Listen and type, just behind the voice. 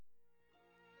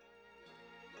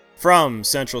From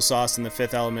Central Sauce and the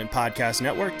Fifth Element Podcast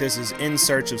Network, this is In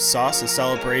Search of Sauce, a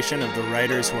celebration of the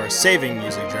writers who are saving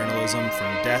music journalism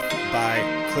from death by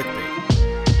clickbait.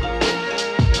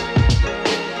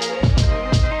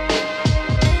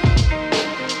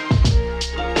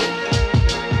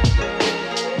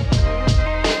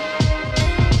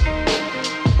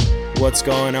 What's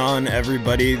going on,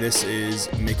 everybody? This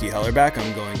is Mickey Hellerback.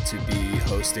 I'm going to be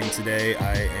hosting today.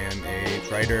 I am a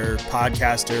writer,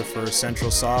 podcaster for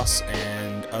Central Sauce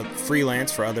and a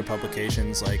freelance for other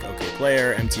publications like OK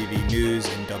Player, MTV News,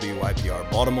 and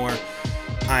WYPR Baltimore.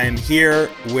 I'm here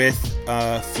with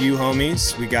a few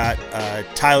homies. We got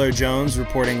Tyler Jones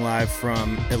reporting live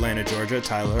from Atlanta, Georgia.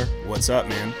 Tyler, what's up,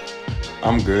 man?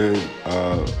 I'm good.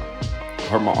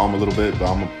 Hurt my arm a little bit, but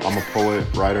I'm a poet,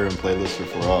 writer, and playlister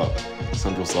for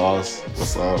Central Sauce.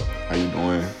 What's up? How you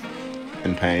doing?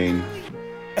 In pain?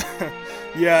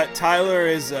 Yeah, Tyler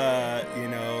is,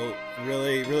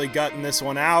 really gutting this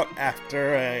one out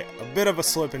after a bit of a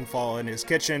slip and fall in his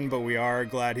kitchen, but we are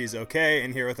glad he's okay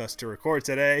and here with us to record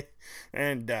today.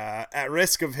 And at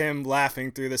risk of him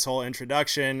laughing through this whole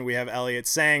introduction, we have Elliot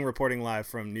Sang reporting live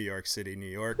from New York City, New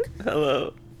York.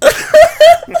 Hello.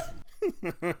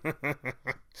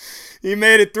 He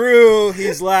made it through.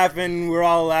 He's laughing. We're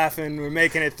all laughing. We're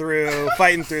making it through,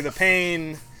 fighting through the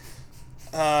pain,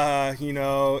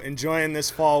 enjoying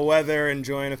this fall weather,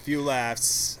 enjoying a few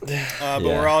laughs. But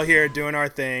We're all here doing our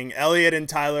thing. Elliot and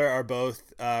Tyler are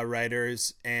both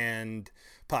writers and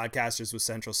podcasters with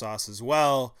Central Sauce as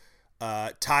well.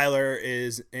 Tyler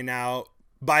is now,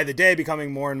 by the day,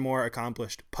 becoming more and more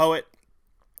accomplished poet.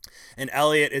 And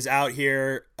Elliot is out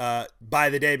here by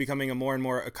the day becoming a more and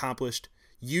more accomplished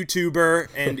YouTuber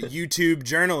and YouTube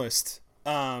journalist.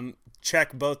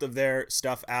 Check both of their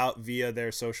stuff out via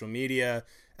their social media.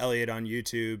 Elliot on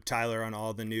YouTube, Tyler on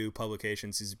all the new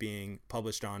publications he's being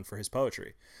published on for his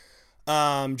poetry.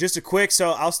 Just a quick,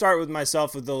 so I'll start with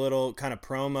myself with a little kind of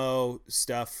promo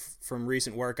stuff from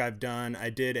recent work I've done. I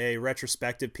did a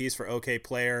retrospective piece for OK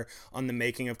Player on the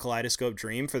making of Kaleidoscope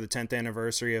Dream for the 10th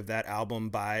anniversary of that album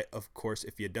by, of course,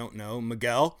 if you don't know,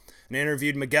 Miguel. And I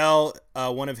interviewed Miguel,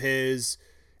 one of his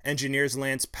engineers,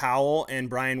 Lance Powell, and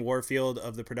Brian Warfield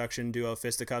of the production duo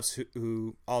Fisticuffs,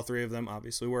 who all three of them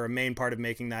obviously were a main part of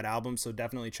making that album, so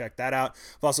definitely check that out.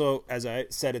 I've also, as I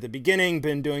said at the beginning,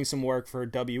 been doing some work for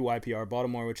WYPR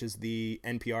Baltimore, which is the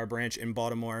NPR branch in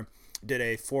Baltimore. Did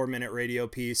a 4-minute radio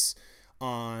piece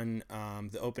on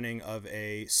the opening of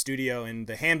a studio in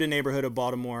the Hamden neighborhood of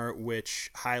Baltimore,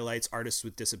 which highlights artists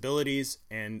with disabilities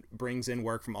and brings in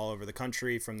work from all over the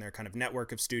country from their kind of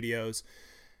network of studios.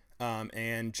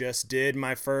 And just did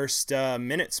my first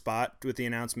minute spot with the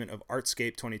announcement of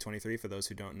Artscape 2023. For those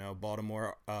who don't know,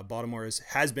 Baltimore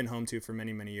has been home to for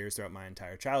many, many years throughout my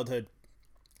entire childhood,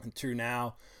 and through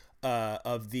now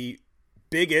of the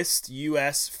biggest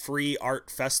U.S. free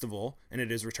art festival, and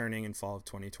it is returning in fall of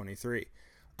 2023.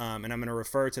 And I'm going to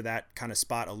refer to that kind of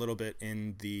spot a little bit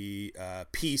in the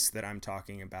piece that I'm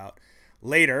talking about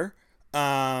later.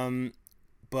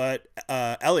 But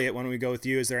Elliot, why don't we go with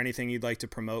you? Is there anything you'd like to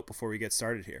promote before we get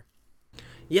started here?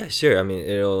 Yeah, sure. I mean,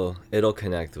 it'll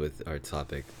connect with our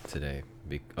topic today.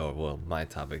 My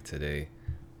topic today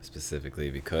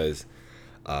specifically, because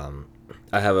I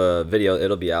have a video.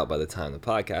 It'll be out by the time the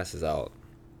podcast is out.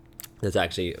 That's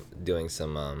actually doing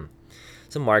some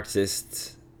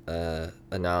Marxist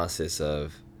analysis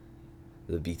of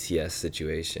the BTS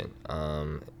situation.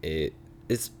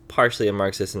 It's partially a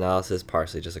Marxist analysis,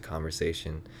 partially just a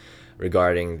conversation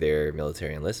regarding their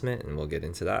military enlistment, and we'll get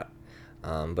into that.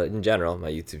 But in general,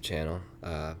 my YouTube channel,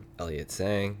 Elliot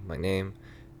Sang, my name,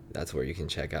 that's where you can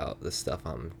check out the stuff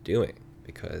I'm doing,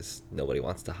 because nobody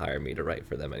wants to hire me to write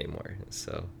for them anymore.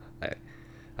 So I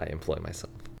employ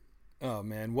myself. Oh,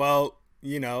 man. Well,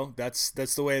 that's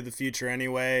the way of the future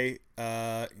anyway.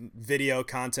 Video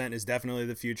content is definitely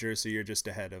the future, so you're just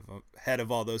ahead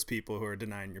of all those people who are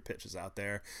denying your pitches out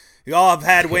there. You all have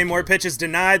had way more pitches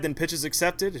denied than pitches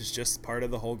accepted. It's just part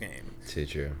of the whole game. Too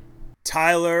true.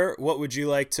 Tyler, what would you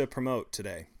like to promote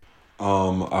today?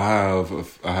 I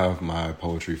have my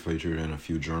poetry featured in a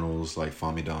few journals like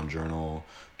Fami Down Journal,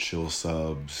 Chill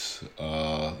Subs,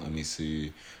 let me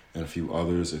see, and a few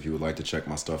others. If you would like to check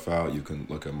my stuff out, you can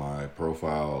look at my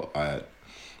profile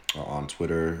on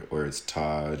Twitter, where it's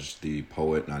Taj the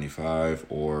Poet 95,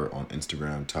 or on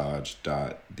Instagram Taj.the.poet.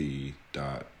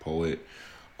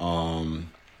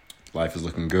 Life is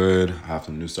looking good. I have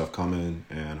some new stuff coming,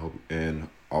 and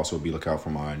also be lookout for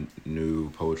my new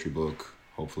poetry book,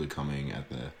 hopefully coming at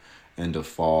the end of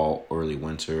fall, early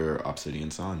winter,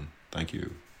 Obsidian Sun. Thank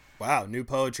you. Wow, new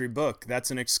poetry book. That's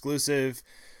an exclusive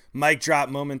mic drop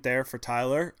moment there for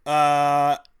Tyler.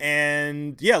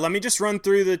 And yeah, let me just run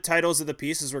through the titles of the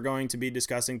pieces we're going to be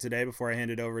discussing today before I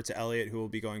hand it over to Elliot, who will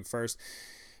be going first.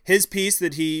 His piece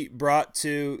that he brought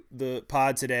to the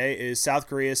pod today is South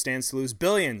Korea Stands to Lose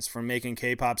Billions from Making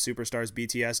K-Pop Superstars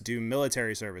BTS Do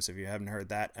Military Service. If you haven't heard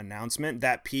that announcement,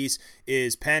 that piece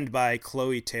is penned by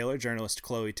Chloe Taylor, journalist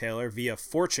Chloe Taylor, via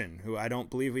Fortune, who I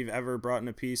don't believe we've ever brought in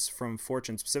a piece from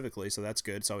Fortune specifically, so that's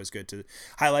good. It's always good to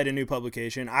highlight a new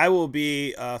publication. I will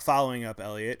be following up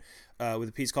Elliot with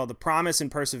a piece called The Promise and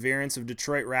Perseverance of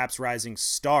Detroit Rap's Rising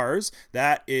Stars.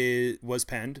 That was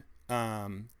penned.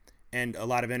 And a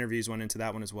lot of interviews went into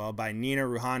that one as well by Nina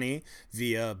Rouhani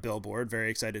via Billboard.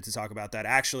 Very excited to talk about that.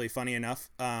 Actually, funny enough,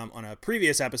 on a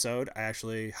previous episode, I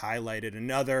actually highlighted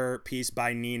another piece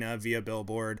by Nina via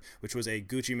Billboard, which was a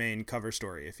Gucci Mane cover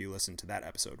story, if you listened to that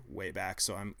episode way back.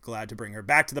 So I'm glad to bring her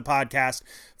back to the podcast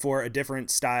for a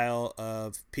different style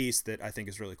of piece that I think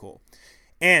is really cool.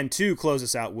 And to close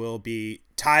us out will be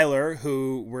Tyler,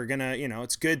 who we're going to,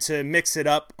 it's good to mix it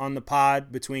up on the pod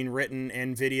between written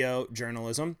and video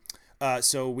journalism.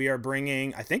 So we are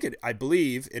bringing, I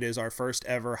believe it is our first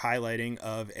ever highlighting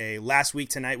of a Last Week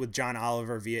Tonight with John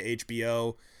Oliver via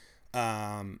HBO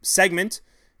segment.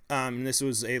 This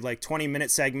was a 20-minute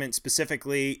segment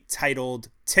specifically titled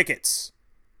Tickets,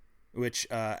 which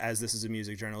as this is a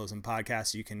music journalism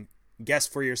podcast, you can guess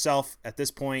for yourself at this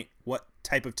point what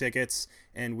type of tickets,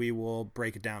 and we will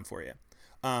break it down for you.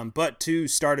 But to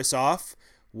start us off,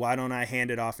 why don't I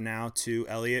hand it off now to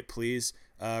Elliot? Please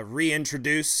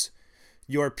reintroduce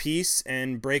your piece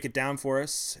and break it down for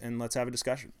us, and let's have a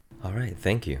discussion. All right,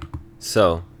 thank you.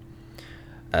 So,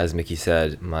 as Mickey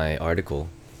said, my article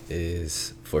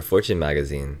is for Fortune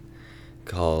magazine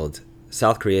called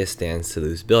South Korea Stands to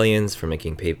Lose Billions for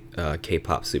Making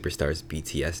K-Pop Superstars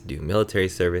BTS Do Military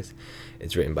Service.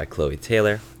 It's written by Chloe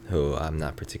Taylor, who I'm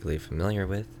not particularly familiar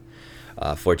with.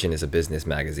 Fortune is a business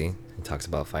magazine. It talks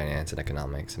about finance and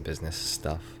economics and business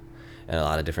stuff in a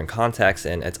lot of different contexts,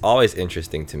 and it's always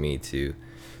interesting to me to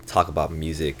talk about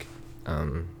music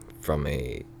from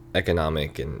a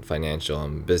economic and financial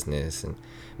and business and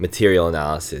material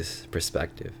analysis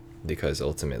perspective, because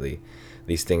ultimately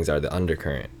these things are the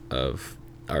undercurrent of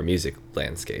our music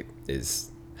landscape, is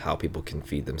how people can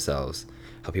feed themselves,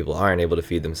 how people aren't able to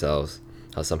feed themselves,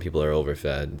 how some people are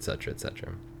overfed, etc.,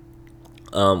 etc.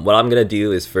 What I'm going to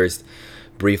do is first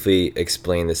briefly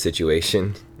explain the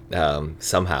situation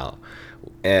somehow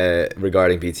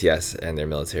regarding BTS and their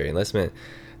military enlistment.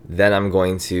 Then I'm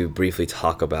going to briefly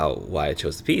talk about why I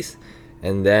chose the piece,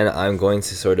 and then I'm going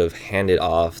to sort of hand it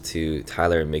off to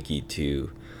Tyler and Mickey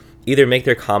to either make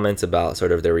their comments about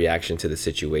sort of their reaction to the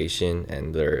situation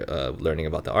and their learning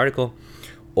about the article,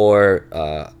 or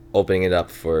opening it up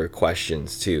for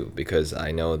questions too, because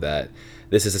I know that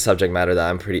this is a subject matter that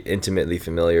I'm pretty intimately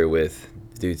familiar with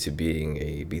due to being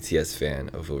a BTS fan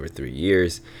of over 3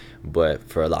 years. But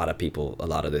for a lot of people, a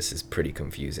lot of this is pretty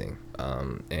confusing.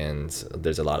 And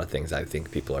there's a lot of things I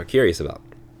think people are curious about.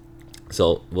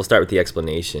 So we'll start with the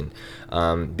explanation.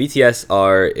 BTS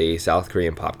are a South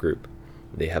Korean pop group.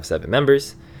 They have 7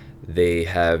 members. They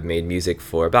have made music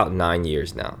for about 9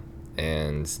 years now.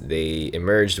 And they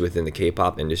emerged within the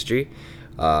K-pop industry,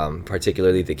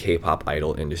 particularly the K-pop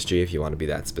idol industry, if you want to be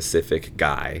that specific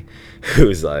guy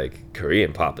who's like,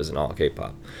 Korean pop isn't all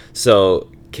K-pop.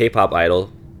 So K-pop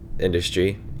idol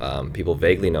industry, people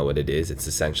vaguely know what it is. It's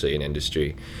essentially an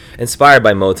industry inspired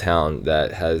by Motown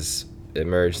that has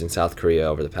emerged in South Korea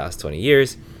over the past 20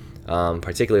 years,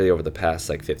 particularly over the past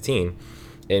 15,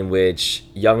 in which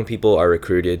young people are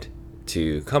recruited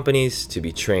to companies to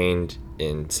be trained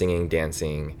in singing,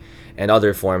 dancing, and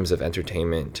other forms of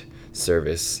entertainment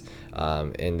service,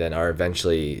 and then are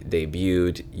eventually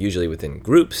debuted, usually within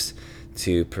groups,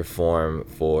 to perform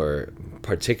for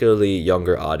particularly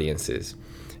younger audiences.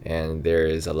 And there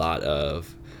is a lot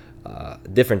of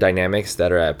different dynamics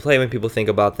that are at play when people think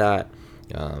about that.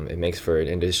 It makes for an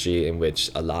industry in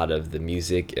which a lot of the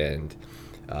music and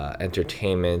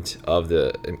entertainment of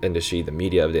the industry, the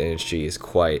media of the industry, is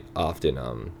quite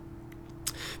often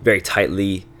very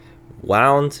tightly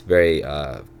wound, very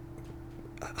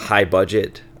high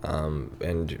budget,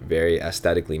 and very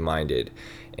aesthetically minded.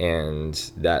 And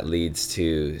that leads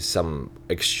to some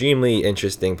extremely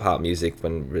interesting pop music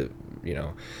when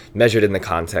measured in the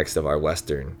context of our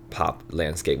Western pop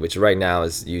landscape, which right now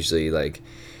is usually like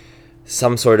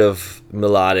some sort of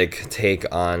melodic take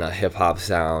on a hip hop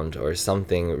sound or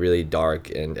something really dark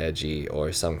and edgy,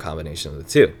 or some combination of the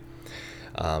two.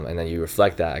 And then you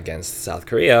reflect that against South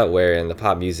Korea, wherein the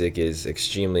pop music is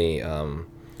extremely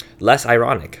less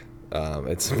ironic.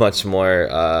 It's much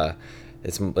more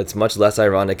it's much less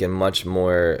ironic and much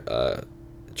more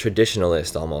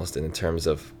traditionalist almost in terms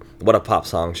of what a pop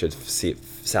song should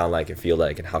sound like and feel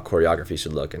like, and how choreography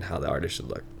should look and how the artist should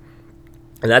look.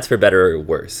 And that's for better or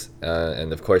worse.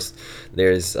 And of course,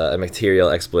 there's a material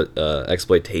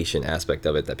exploitation aspect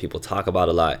of it that people talk about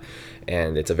a lot.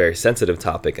 And it's a very sensitive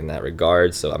topic in that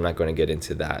regard. So I'm not going to get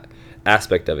into that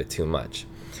aspect of it too much.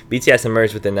 BTS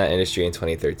emerged within that industry in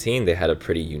 2013. They had a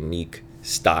pretty unique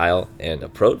style and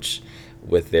approach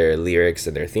with their lyrics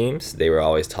and their themes. They were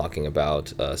always talking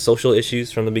about social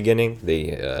issues from the beginning.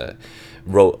 They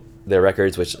wrote their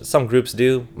records, which some groups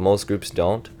do, most groups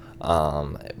don't.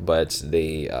 But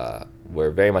they were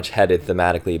very much headed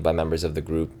thematically by members of the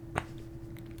group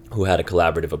who had a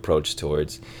collaborative approach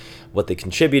towards what they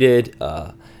contributed,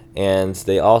 and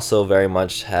they also very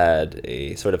much had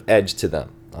a sort of edge to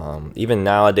them. Even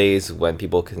nowadays, when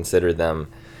people consider them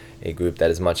a group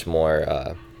that is much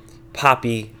more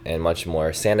poppy and much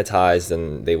more sanitized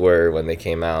than they were when they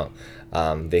came out,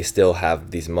 they still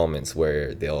have these moments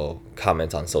where they'll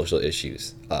comment on social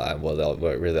issues, where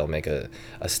they'll make a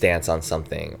stance on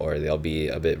something, or they'll be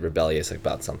a bit rebellious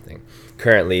about something.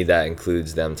 Currently, that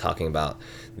includes them talking about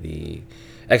the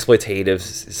exploitative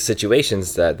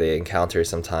situations that they encounter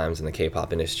sometimes in the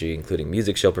K-pop industry, including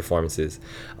music show performances,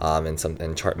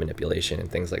 and chart manipulation and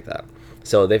things like that.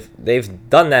 So they've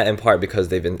done that in part because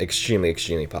they've been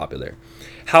extremely popular.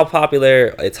 How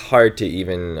popular? It's hard to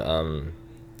even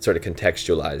sort of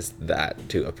contextualize that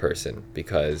to a person,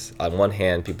 because on one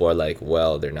hand, people are like,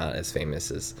 well, they're not as famous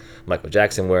as Michael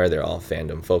Jackson were. They're all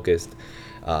fandom focused.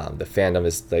 The fandom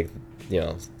is like,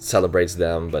 celebrates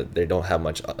them, but they don't have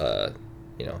much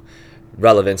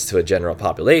relevance to a general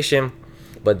population.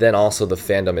 But then also the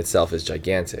fandom itself is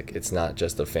gigantic. It's not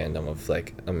just a fandom of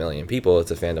like a million people. It's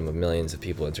a fandom of millions of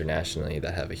people internationally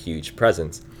that have a huge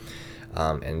presence.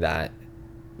 And that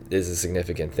is a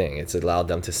significant thing. It's allowed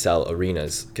them to sell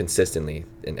arenas consistently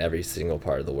in every single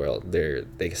part of the world.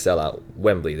 They sell out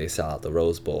Wembley. They sell out the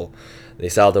Rose Bowl. They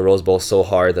sell out the Rose Bowl so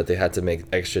hard that they had to make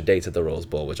extra dates at the Rose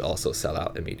Bowl, which also sell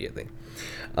out immediately.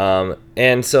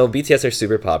 And so BTS are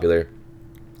super popular.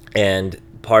 And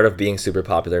part of being super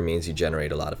popular means you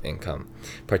generate a lot of income.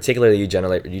 Particularly, you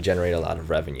generate a lot of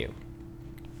revenue.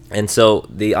 And so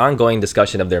the ongoing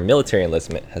discussion of their military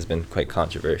enlistment has been quite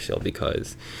controversial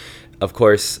because, of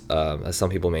course, as some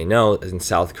people may know, in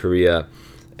South Korea,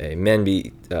 men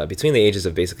between the ages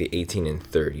of basically 18 and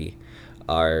 30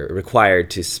 are required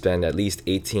to spend at least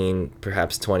 18,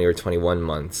 perhaps 20 or 21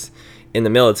 months in the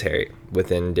military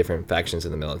within different factions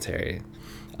of the military.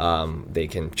 They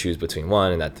can choose between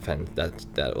one, and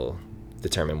that will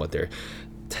determine what their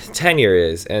tenure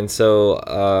is. And so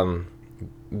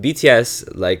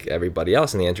BTS, like everybody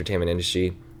else in the entertainment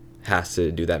industry, has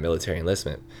to do that military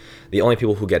enlistment. The only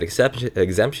people who get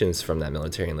exemptions from that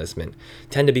military enlistment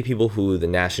tend to be people who the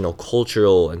national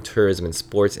cultural and tourism and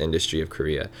sports industry of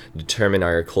Korea determine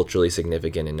are culturally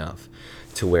significant enough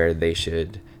to where they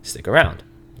should stick around,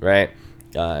 right?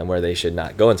 And where they should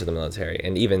not go into the military.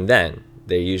 And even then,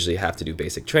 they usually have to do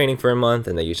basic training for a month,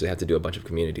 and they usually have to do a bunch of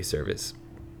community service.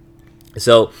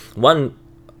 So one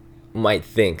might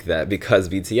think that because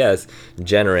BTS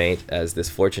generate, as this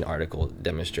Fortune article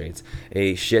demonstrates,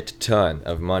 a shit ton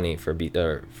of money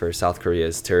for South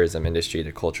Korea's tourism industry,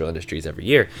 the cultural industries every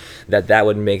year, that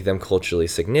would make them culturally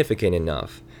significant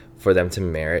enough for them to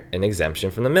merit an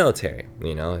exemption from the military.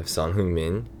 If Son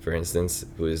Heung-min, for instance,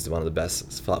 who is one of the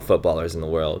best footballers in the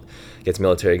world, gets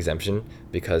military exemption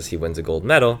because he wins a gold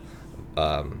medal,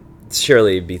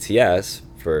 surely BTS,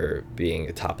 for being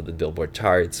atop of the Billboard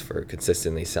charts, for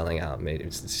consistently selling out major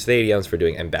stadiums, for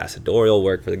doing ambassadorial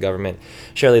work for the government,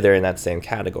 surely they're in that same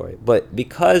category. But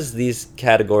because these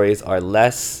categories are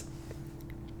less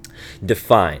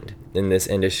defined in this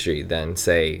industry than,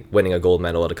 say, winning a gold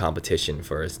medal at a competition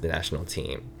for the national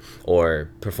team, or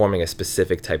performing a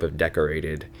specific type of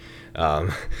decorated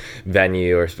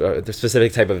venue, or the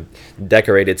specific type of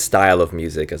decorated style of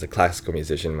music as a classical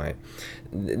musician might.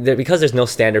 Because there's no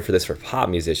standard for this for pop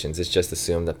musicians, it's just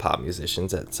assumed that pop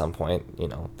musicians at some point,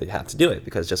 they have to do it,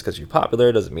 because just because you're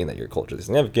popular doesn't mean that you're culturally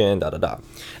significant,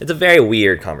 It's a very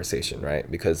weird conversation, right?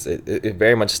 Because it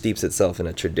very much steeps itself in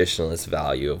a traditionalist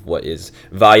value of what is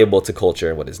valuable to culture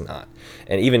and what is not.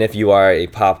 And even if you are a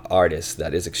pop artist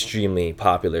that is extremely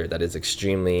popular, that is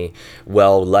extremely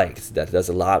well liked, that does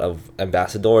a lot of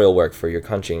ambassadorial work for your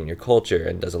country and your culture,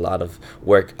 and does a lot of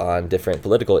work on different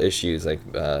political issues like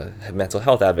mental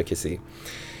health advocacy,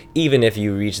 even if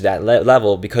you reach that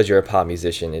level, because you're a pop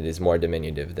musician, it is more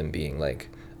diminutive than being like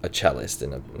a cellist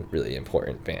in a really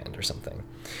important band or something.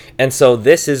 And so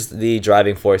this is the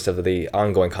driving force of the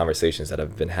ongoing conversations that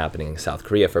have been happening in South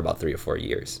Korea for about 3 or 4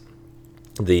 years.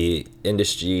 The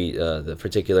industry, the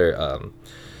particular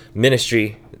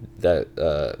ministry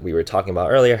that we were talking about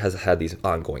earlier has had these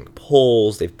ongoing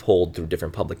polls. They've polled through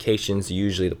different publications.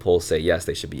 Usually the polls say yes,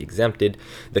 they should be exempted.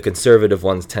 The conservative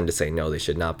ones tend to say no, they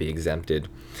should not be exempted.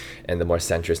 And the more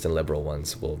centrist and liberal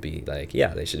ones will be like,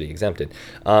 yeah, they should be exempted.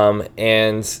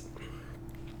 And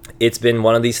it's been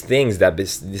one of these things that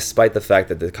despite the fact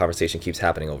that the conversation keeps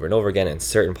happening over and over again, and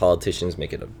certain politicians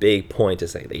make it a big point to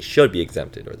say they should be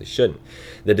exempted or they shouldn't,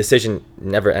 the decision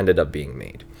never ended up being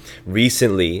made.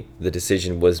 Recently, the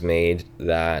decision was made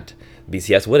that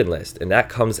BTS would enlist, and that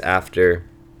comes after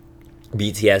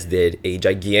BTS did a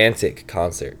gigantic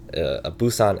concert, a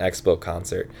Busan Expo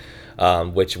concert,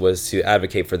 which was to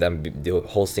advocate for them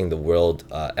hosting the World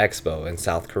Expo in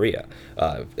South Korea.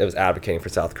 It was advocating for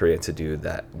South Korea to do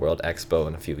that World Expo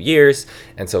in a few years,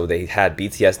 and so they had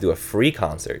BTS do a free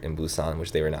concert in Busan,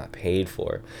 which they were not paid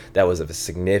for. That was of a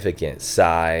significant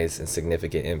size and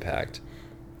significant impact,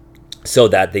 so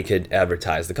that they could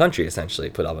advertise the country, essentially,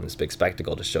 put on this big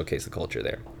spectacle to showcase the culture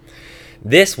there.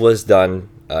 This was done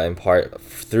in part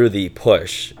through the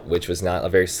push, which was not a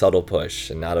very subtle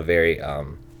push and not a very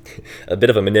a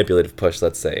bit of a manipulative push,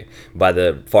 let's say, by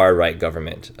the far-right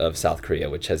government of South Korea,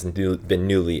 which has been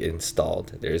newly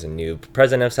installed. There's a new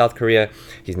president of South Korea.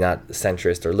 He's not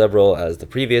centrist or liberal as the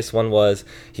previous one was.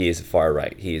 He is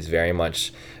far-right. He is very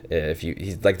much,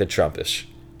 he's like the Trumpish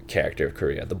character of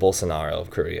Korea, the Bolsonaro of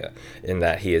Korea, in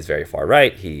that he is very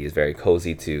far-right. He is very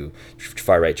cozy to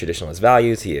far-right traditionalist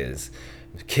values. He is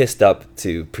kissed up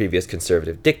to previous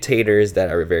conservative dictators that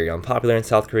are very unpopular in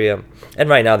South Korea. And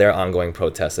right now there are ongoing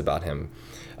protests about him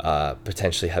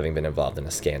potentially having been involved in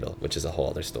a scandal, which is a whole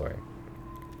other story.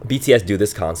 BTS do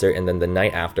this concert, and then the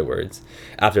night afterwards,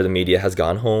 after the media has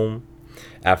gone home,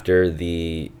 after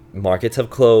the markets have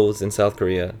closed in South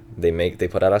Korea, they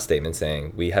put out a statement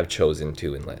saying, we have chosen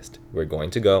to enlist. We're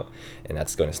going to go, and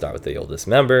that's going to start with the oldest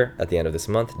member at the end of this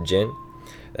month, Jin.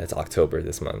 That's October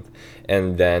this month.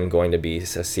 And then going to be a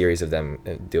series of them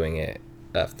doing it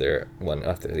after one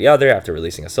after the other, after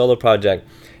releasing a solo project.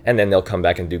 And then they'll come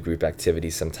back and do group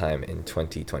activities sometime in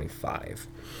 2025.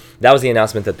 That was the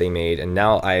announcement that they made. And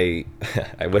now I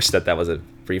wish that was a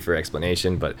briefer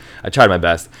explanation, but I tried my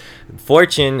best. The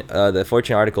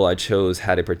Fortune article I chose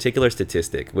had a particular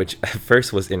statistic, which at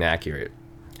first was inaccurate.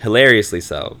 Hilariously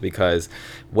so, because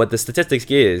what the statistics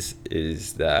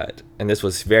is that, and this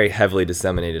was very heavily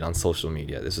disseminated on social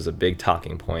media, this was a big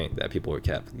talking point that people were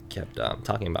kept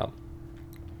talking about,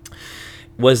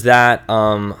 was that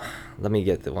let me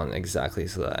get the one exactly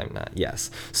so that I'm not, yes.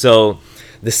 So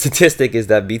the statistic is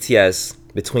that BTS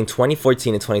between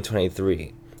 2014 and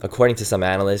 2023, according to some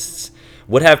analysts,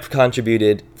 would have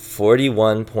contributed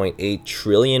 41.8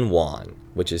 trillion won,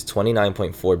 which is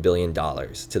 $29.4 billion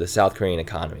to the South Korean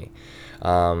economy,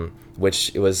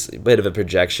 which it was a bit of a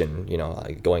projection,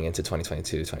 going into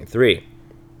 2022-23.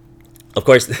 Of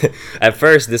course, at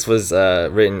first this was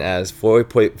written as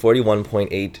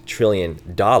 $41.8 trillion,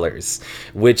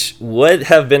 which would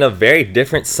have been a very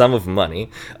different sum of money.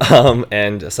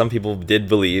 And some people did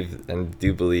believe and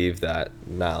do believe that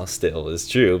now still is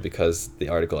true, because the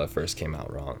article at first came out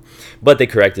wrong. But they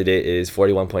corrected it. It is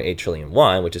 41.8 trillion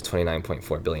won, which is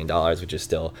 $29.4 billion, which is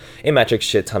still a metric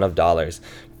shit ton of dollars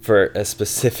for a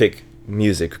specific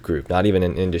music group, not even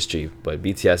an industry, but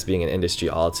BTS being an industry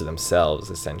all to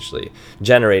themselves essentially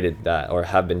generated that, or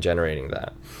have been generating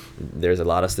that. There's a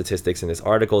lot of statistics in this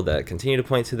article that continue to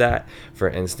point to that. For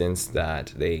instance,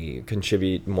 that they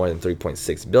contribute more than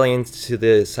 3.6 billion to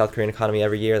the South Korean economy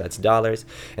every year. That's dollars.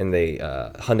 And the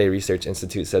Hyundai Research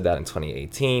Institute said that in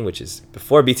 2018, which is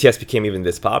before BTS became even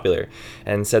this popular,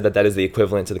 and said that is the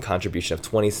equivalent to the contribution of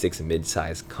 26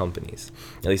 mid-sized companies.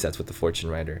 At least that's what the Fortune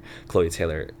writer Chloe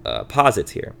Taylor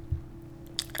posits here.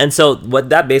 And so what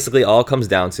that basically all comes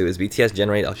down to is BTS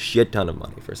generate a shit ton of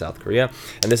money for South Korea.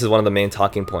 And this is one of the main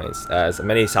talking points, as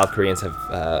many South Koreans have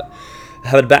a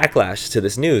backlash to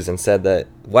this news and said that,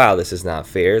 wow, this is not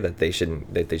fair, that they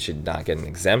should not get an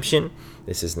exemption.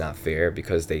 This is not fair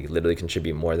because they literally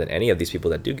contribute more than any of these people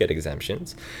that do get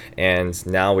exemptions. And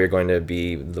now we're going to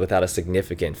be without a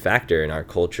significant factor in our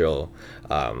cultural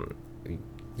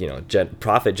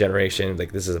profit generation.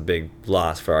 Like, this is a big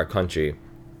loss for our country.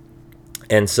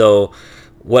 And so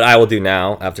what I will do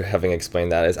now, after having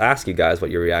explained that, is ask you guys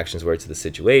what your reactions were to the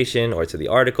situation or to the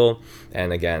article.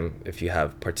 And again, if you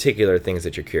have particular things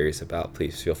that you're curious about,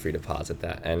 please feel free to posit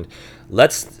that. And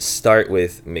let's start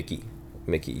with Mickey.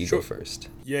 Mickey, you Sure. go first.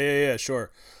 Yeah,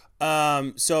 sure.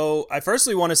 So I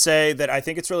firstly want to say that I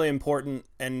think it's really important,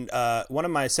 and one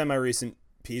of my semi-recent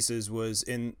pieces was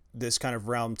in this kind of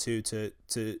realm too,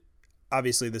 to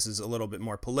obviously this is a little bit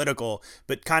more political,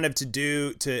 but kind of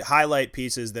to highlight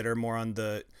pieces that are more on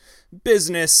the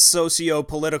business,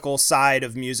 socio-political side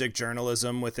of music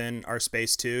journalism within our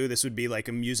space too. This would be like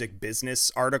a music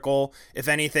business article, if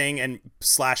anything, and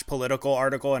 / political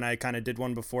article. And I kind of did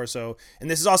one before. So, and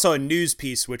this is also a news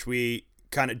piece, which we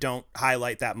kind of don't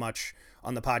highlight that much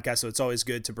on the podcast, so it's always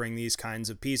good to bring these kinds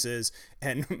of pieces,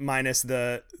 and minus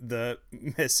the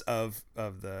miss of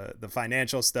the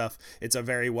financial stuff, it's a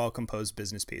very well composed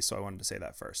business piece. So I wanted to say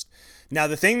that first. Now,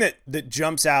 the thing that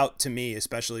jumps out to me,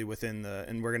 especially within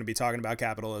and we're going to be talking about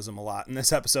capitalism a lot in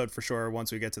this episode for sure,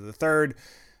 once we get to the third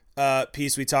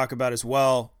piece we talk about as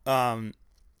well.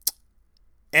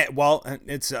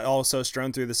 It's also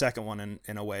strewn through the second one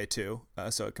in a way too,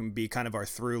 so it can be kind of our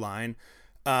through line.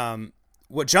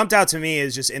 What jumped out to me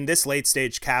is just in this late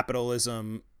stage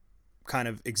capitalism kind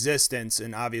of existence,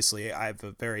 and obviously I have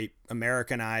a very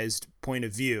Americanized point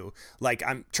of view. Like,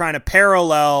 I'm trying to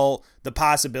parallel the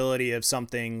possibility of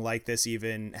something like this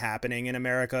even happening in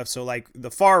America. So like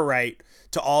the far right,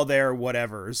 to all their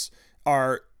whatevers,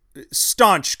 are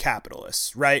staunch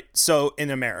capitalists, right? So in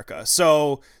America,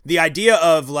 so the idea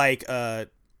of like an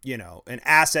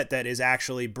asset that is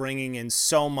actually bringing in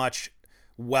so much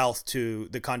wealth to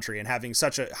the country and having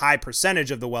such a high percentage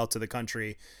of the wealth to the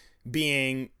country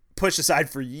being pushed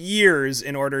aside for years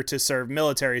in order to serve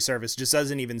military service just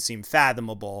doesn't even seem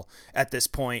fathomable at this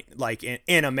point, like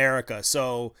in America.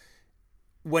 So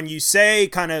when you say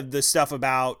kind of the stuff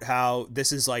about how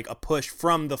this is like a push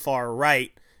from the far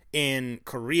right in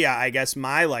Korea, I guess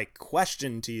my like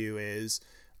question to you is,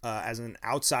 as an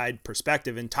outside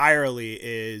perspective entirely,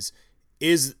 is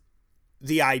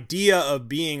the idea of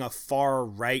being a far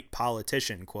right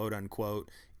politician, quote unquote,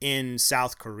 in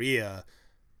South Korea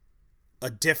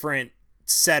a different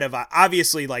set of,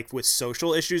 obviously, like with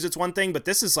social issues, it's one thing, but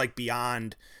this is like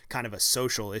beyond kind of a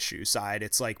social issue side.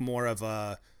 It's like more of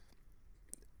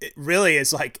it really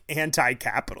is like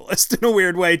anti-capitalist in a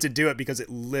weird way to do it, because it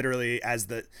literally, as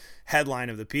the headline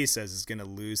of the piece says, is going to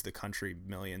lose the country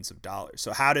millions of dollars.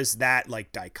 So how does that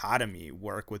like dichotomy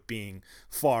work with being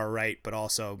far right, but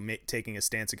also taking a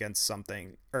stance against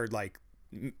something, or like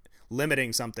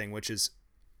limiting something which is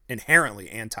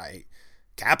inherently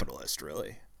anti-capitalist,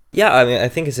 really? Yeah, I mean, I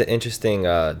think it's an interesting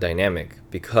dynamic,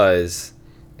 because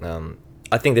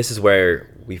I think this is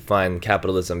where we find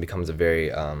capitalism becomes a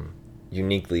very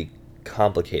uniquely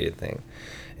complicated thing,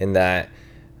 in that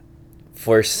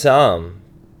for some,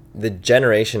 the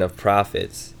generation of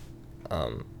profits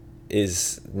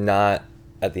is not,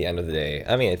 at the end of the day,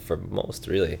 I mean, for most,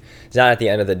 really, it's not at the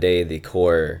end of the day the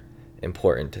core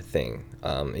important thing,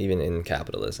 even in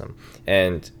capitalism.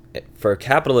 And for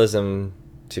capitalism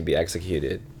to be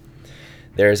executed,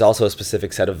 there is also a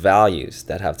specific set of values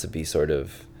that have to be sort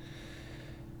of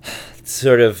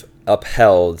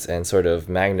upheld and sort of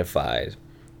magnified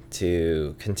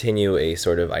to continue a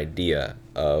sort of idea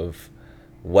of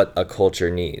what a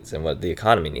culture needs and what the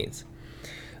economy needs.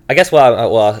 I guess what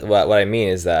I mean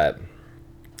is that,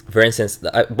 for instance,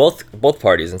 both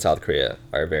parties in South Korea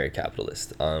are very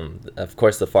capitalist. Of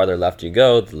course, the farther left you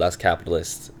go, the less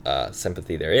capitalist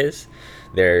sympathy there is.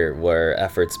 There were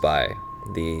efforts by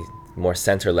the more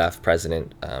center-left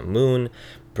president Moon,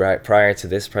 prior to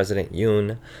this president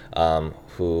Yoon,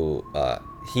 who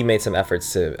he made some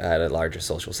efforts to add a larger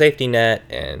social safety net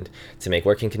and to make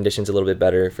working conditions a little bit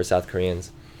better for South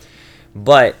Koreans.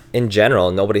 But in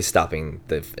general, nobody's stopping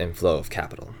the inflow of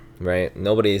capital, right?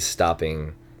 Nobody's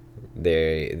stopping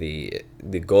the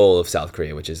goal of South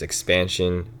Korea, which is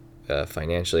expansion,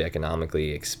 financially,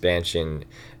 economically, expansion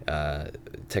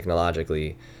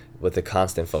technologically, with a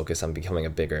constant focus on becoming a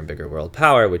bigger and bigger world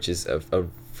power, which is a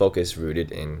focus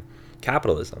rooted in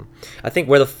capitalism. I think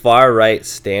where the far right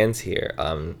stands here,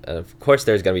 of course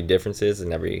there's going to be differences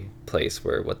in every place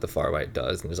where what the far right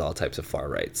does, and there's all types of far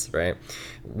rights, right?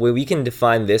 We can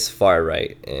define this far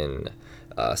right in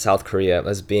South Korea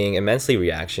as being immensely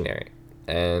reactionary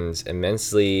and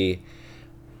immensely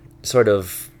sort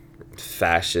of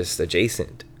fascist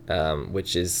adjacent,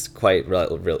 which is quite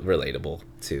relatable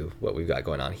to what we've got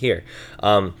going on here.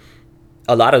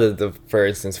 A lot of the, for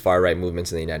instance, far right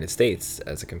movements in the United States,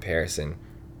 as a comparison,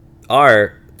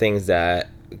 are things that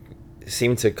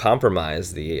seem to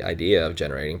compromise the idea of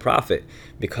generating profit,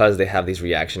 because they have these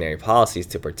reactionary policies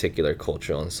to particular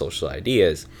cultural and social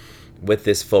ideas, with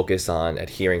this focus on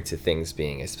adhering to things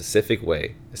being a specific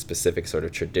way, a specific sort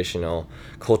of traditional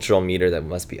cultural meter that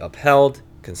must be upheld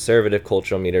conservative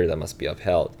cultural meter that must be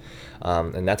upheld.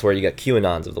 And that's where you get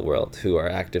QAnons of the world who are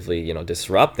actively,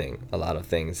 disrupting a lot of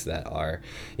things that are,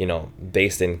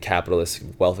 based in capitalist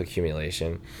wealth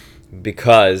accumulation,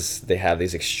 because they have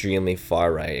these extremely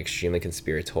far right, extremely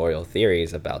conspiratorial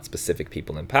theories about specific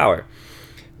people in power.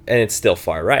 And it's still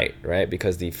far right, right?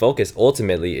 Because the focus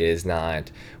ultimately is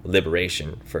not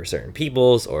liberation for certain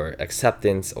peoples or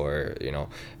acceptance or,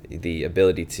 the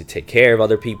ability to take care of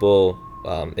other people.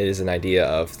 It is an idea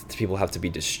of people have to be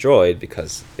destroyed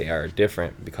because they are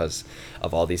different, because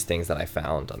of all these things that I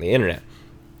found on the internet.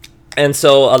 And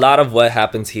so a lot of what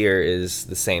happens here is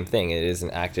the same thing. It is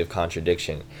an active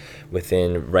contradiction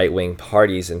within right-wing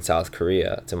parties in South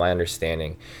Korea, to my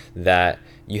understanding, that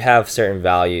you have certain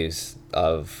values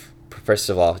of, first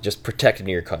of all, just protecting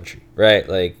your country, right?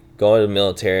 Like going to the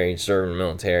military, serving in the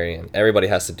military, and everybody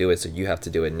has to do it, so you have to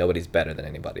do it. Nobody's better than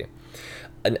anybody.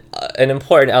 An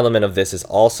important element of this is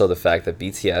also the fact that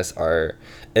BTS are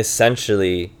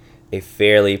essentially a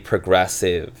fairly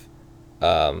progressive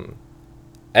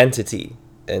entity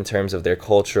in terms of their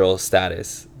cultural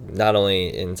status, not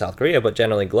only in South Korea, but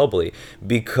generally globally,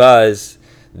 because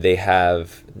they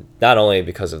have, not only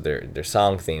because of their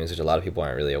song themes, which a lot of people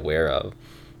aren't really aware of,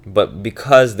 but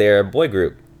because they're a boy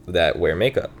group that wear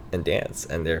makeup and dance,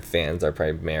 and their fans are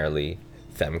primarily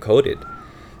femme-coded.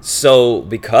 So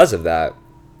because of that,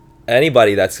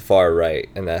 anybody that's far right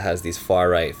and that has these far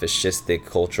right fascistic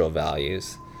cultural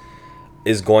values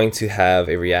is going to have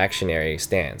a reactionary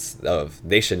stance of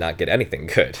they should not get anything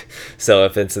good. So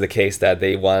if it's the case that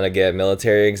they want to get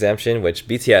military exemption, which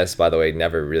BTS, by the way,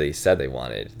 never really said they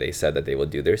wanted. They said that they will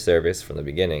do their service from the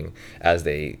beginning as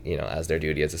they, as their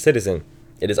duty as a citizen.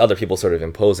 It is other people sort of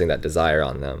imposing that desire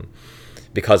on them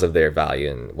because of their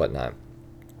value and whatnot.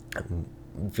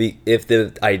 If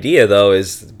the idea, though,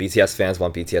 is BTS fans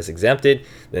want BTS exempted,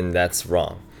 then that's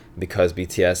wrong. Because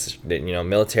BTS,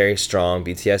 military strong,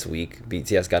 BTS weak,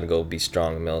 BTS got to go be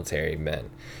strong military men.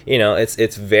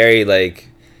 It's very like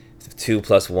 2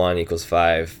 + 1 =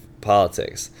 5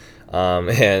 politics.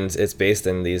 And it's based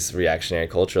in these reactionary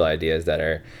cultural ideas that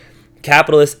are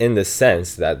capitalist in the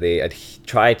sense that they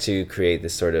try to create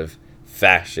this sort of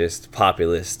fascist,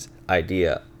 populist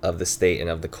idea of the state and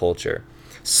of the culture,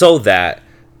 so that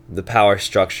the power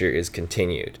structure is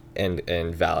continued and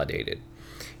validated.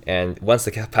 And once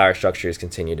the power structure is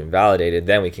continued and validated,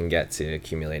 then we can get to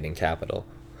accumulating capital.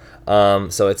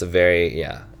 So it's a very,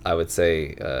 I would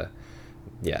say, that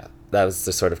was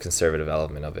the sort of conservative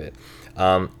element of it.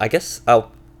 I guess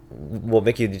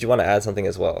Mickey, did you want to add something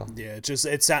as well? Yeah,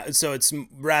 it's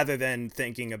rather than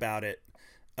thinking about it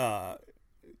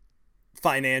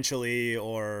financially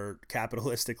or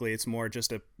capitalistically, it's more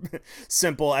just a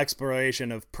simple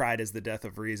exploration of pride as the death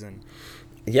of reason.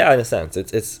 Yeah, in a sense,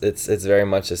 it's very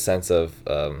much a sense of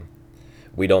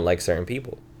we don't like certain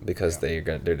people because they're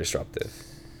disruptive,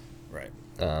 right?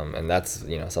 And that's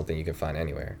something you can find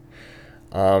anywhere.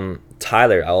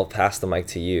 Tyler, I'll pass the mic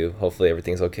to you. Hopefully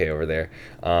everything's okay over there.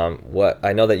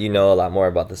 I know that you know a lot more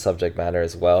about the subject matter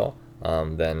as well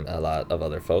than a lot of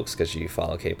other folks, because you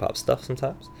follow K-pop stuff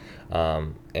sometimes.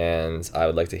 And I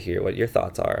would like to hear what your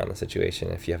thoughts are on the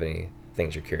situation, if you have any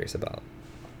things you're curious about.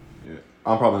 Yeah,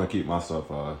 I'm probably gonna keep my stuff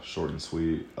short and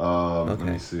sweet. Okay. Let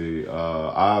me see.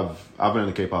 I've been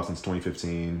into K-pop since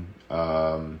 2015.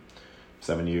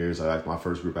 7 years. My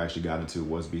first group I actually got into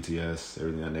was BTS,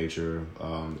 everything of that nature.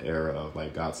 Era of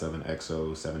like GOT7,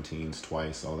 EXO, 17s,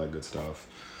 Twice, all that good stuff.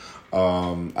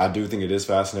 I do think it is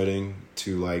fascinating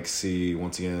to like see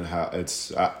once again how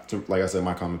it's like I said,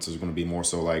 my comments is going to be more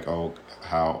so like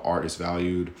how art is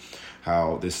valued,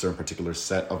 how this certain particular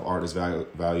set of art is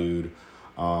valued.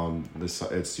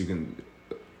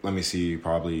 Let me see,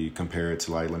 probably compare it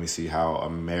to like, let me see how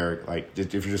America, like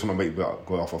if you just want to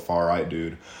go off a far right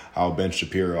dude, how Ben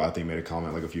Shapiro I think made a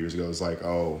comment like a few years ago. It's like,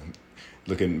 oh,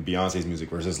 look at Beyonce's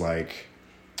music versus like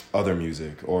other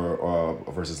music, or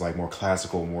versus like more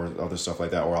classical, more other stuff like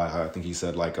that. Or I think he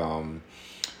said like I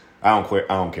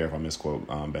don't care if I misquote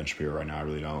Ben Shapiro right now. I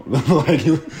really don't.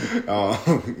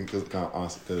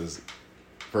 Because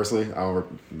personally,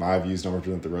 my views don't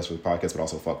represent the rest of the podcast, but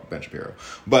also fuck Ben Shapiro.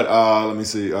 But let me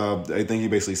see. I think he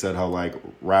basically said how like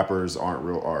rappers aren't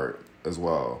real art as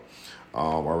well,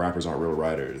 or rappers aren't real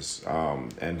writers.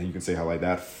 And you can say how like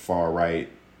that far right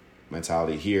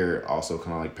mentality here also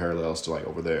kind of like parallels to like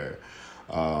over there,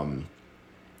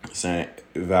 saying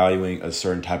valuing a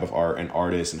certain type of art and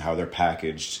artists and how they're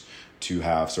packaged to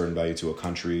have certain value to a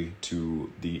country, to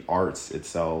the arts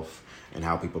itself, and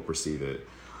how people perceive it.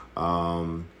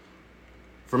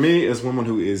 For me, as someone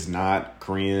who is not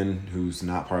Korean, who's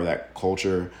not part of that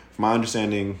culture, from my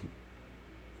understanding,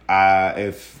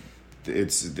 if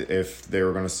it's if they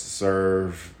were going to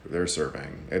serve, they're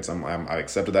serving. I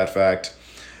accepted that fact.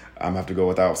 I'm gonna have to go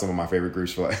without some of my favorite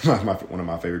groups for like one of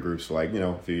my favorite groups for like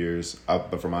a few years.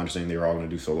 But from my understanding, they were all gonna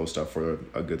do solo stuff for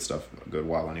a good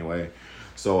while anyway.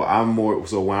 So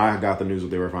when I got the news that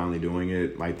they were finally doing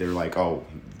it, like they're like, oh,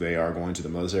 they are going to the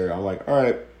military. I'm like, all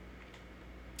right,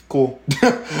 cool.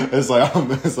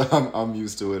 I'm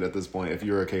used to it at this point. If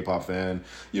you're a K-pop fan,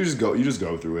 you just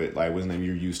go through it. Like what's name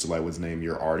you're used to, like what's name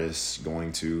your artists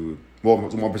going to. Well,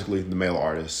 more particularly the male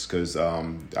artists, because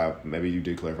maybe you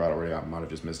did clarify it already. I might have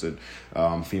just missed it.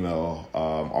 Female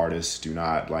artists do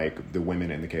not, like the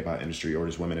women in the K-pop industry, or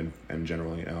just women in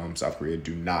general in South Korea,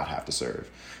 do not have to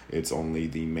serve. It's only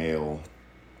the male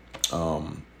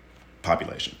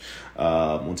population.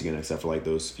 Once again, except for like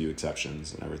those few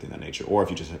exceptions and everything of that nature. Or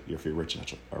if you're rich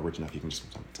enough, you can just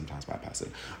sometimes bypass it.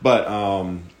 But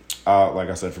like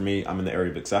I said, for me, I'm in the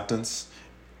area of acceptance.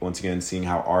 Once again, seeing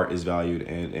how art is valued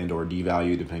and or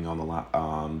devalued depending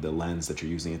on the lens that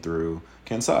you're using it through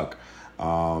can suck.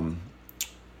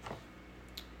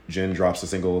 Jin drops a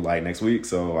single like next week,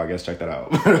 so I guess check that out.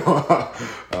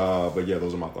 But yeah,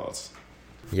 those are my thoughts.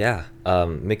 Yeah,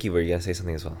 Mickey, were you gonna say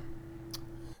something as well?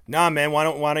 Nah, man. Why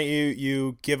don't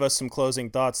you give us some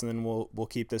closing thoughts, and then we'll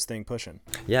keep this thing pushing.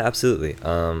 Yeah, absolutely.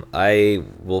 I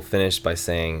will finish by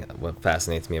saying what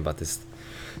fascinates me about this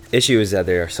issue is that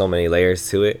there are so many layers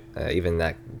to it. Even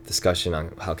that discussion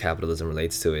on how capitalism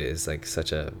relates to it is like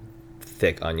such a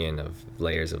thick onion of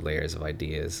layers of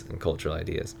ideas and cultural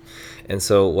ideas. And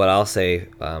so what I'll say,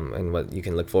 and what you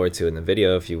can look forward to in the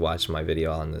video, if you watch my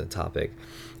video on the topic,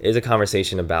 is a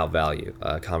conversation about value,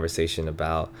 a conversation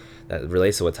about that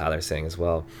relates to what Tyler's saying as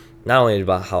well. Not only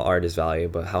about how art is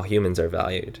valued, but how humans are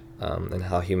valued, and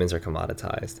how humans are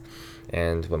commoditized.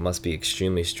 And what must be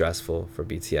extremely stressful for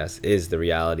BTS is the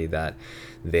reality that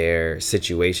their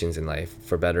situations in life,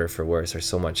 for better or for worse, are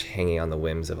so much hanging on the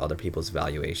whims of other people's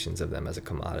valuations of them as a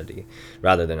commodity,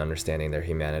 rather than understanding their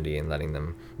humanity and letting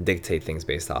them dictate things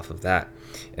based off of that.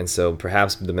 And so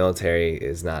perhaps the military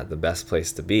is not the best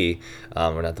place to be,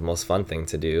 or not the most fun thing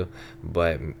to do,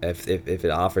 but if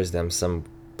it offers them some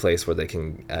place where they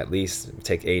can at least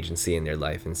take agency in their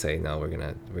life and say, no, we're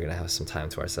gonna have some time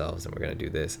to ourselves and we're gonna do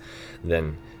this,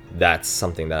 then that's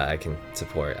something that I can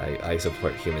support. I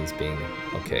support humans being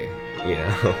okay,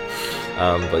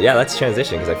 but yeah, let's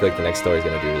transition, because I feel like the next story is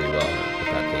gonna do really well with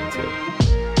that theme too.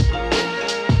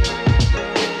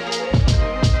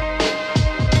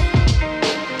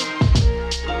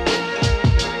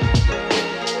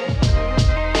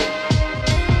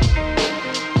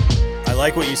 I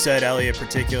like what you said, Elliot,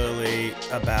 particularly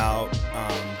about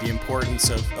the importance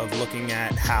of looking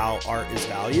at how art is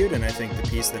valued. And I think the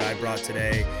piece that I brought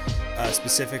today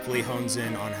specifically hones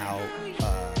in on how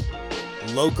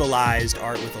localized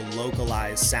art with a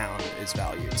localized sound is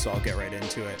valued. So I'll get right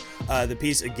into it. The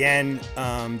piece, again,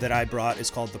 that I brought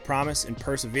is called The Promise and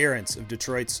Perseverance of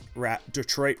Detroit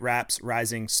Rap's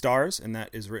Rising Stars. And that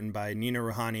is written by Nina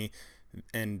Rouhani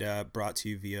and brought to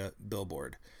you via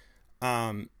Billboard.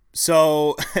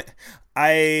 So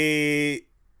I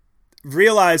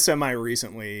realized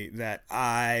semi-recently that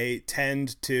I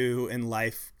tend to, in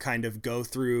life, kind of go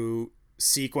through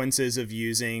sequences of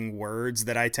using words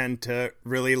that I tend to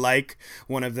really like.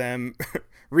 One of them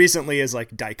recently is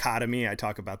like dichotomy. I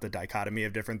talk about the dichotomy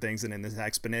of different things, and in this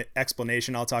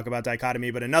explanation, I'll talk about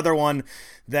dichotomy. But another one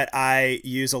that I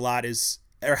use a lot is,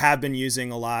 or have been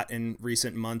using a lot in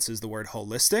recent months, is the word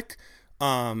holistic.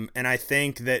 And I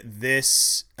think that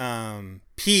this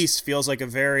piece feels like a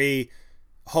very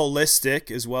holistic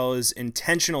as well as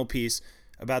intentional piece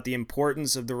about the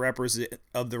importance of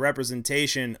the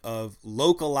representation of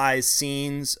localized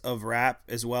scenes of rap,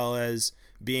 as well as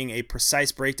being a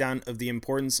precise breakdown of the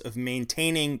importance of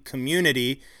maintaining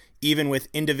community, even with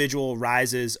individual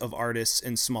rises of artists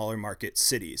in smaller market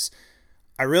cities.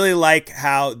 I really like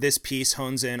how this piece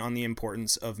hones in on the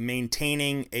importance of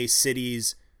maintaining a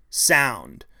city's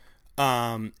sound.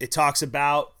 It talks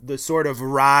about the sort of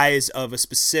rise of a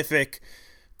specific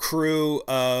crew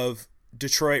of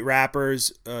Detroit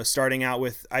rappers, starting out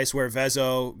with Icewear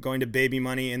Vezo, going to Baby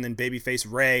Money, and then Babyface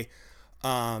Ray,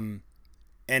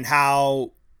 and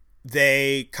how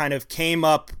they kind of came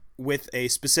up with a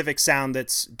specific sound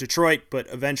that's Detroit, but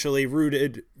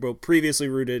previously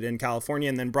rooted in California,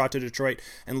 and then brought to Detroit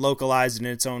and localized in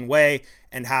its own way,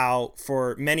 and how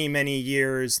for many, many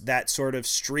years that sort of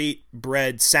street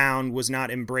bred sound was not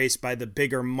embraced by the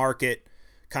bigger market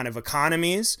kind of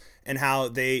economies, and how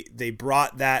they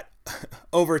brought that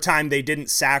over time. They didn't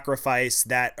sacrifice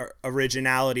that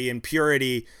originality and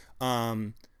purity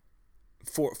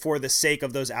for the sake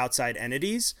of those outside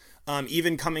entities.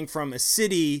 Even coming from a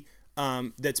city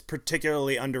that's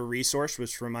particularly under resourced,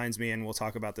 which reminds me, and we'll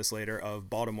talk about this later, of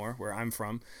Baltimore, where I'm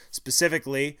from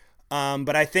specifically.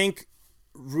 But I think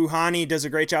Rouhani does a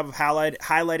great job of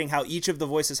highlighting how each of the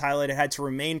voices highlighted had to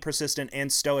remain persistent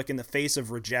and stoic in the face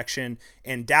of rejection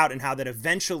and doubt, and how that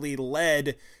eventually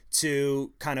led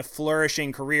to kind of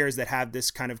flourishing careers that have this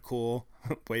kind of cool,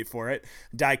 wait for it,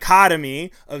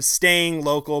 dichotomy of staying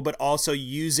local but also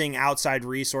using outside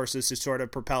resources to sort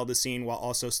of propel the scene while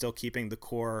also still keeping the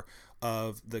core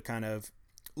of the kind of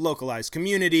localized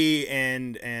community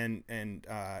and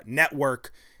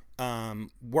network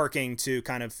working to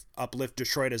kind of uplift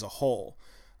Detroit as a whole.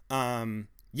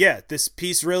 This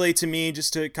piece really, to me,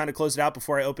 just to kind of close it out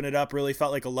before I open it up, really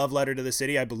felt like a love letter to the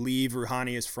city. I believe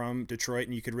Rouhani is from Detroit,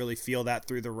 and you could really feel that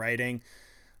through the writing.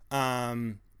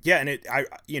 And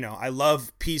I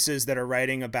love pieces that are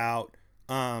writing about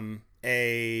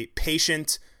a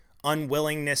patient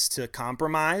unwillingness to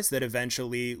compromise that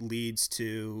eventually leads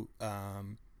to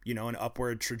an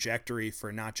upward trajectory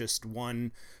for not just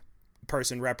one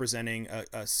person representing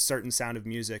a certain sound of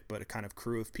music, but a kind of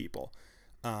crew of people.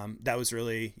 That was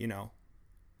really,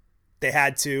 they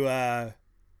had to,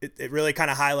 it really kind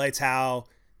of highlights how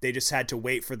they just had to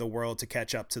wait for the world to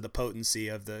catch up to the potency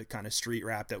of the kind of street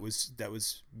rap that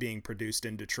was being produced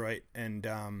in Detroit, and,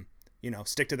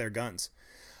 stick to their guns.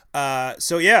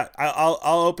 I'll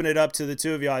open it up to the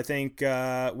two of y'all. I think,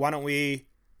 why don't we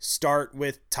start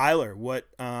with Tyler? What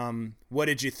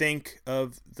did you think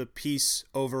of the piece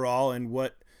overall, and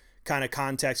what kind of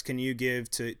context can you give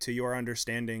to your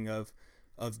understanding of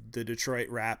the Detroit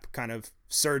rap kind of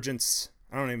surgence?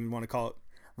 I don't even want to call it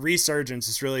resurgence.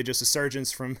 It's really just a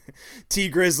surgence from T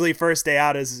Grizzly first day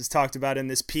out, as is talked about in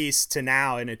this piece, to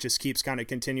now, and it just keeps kind of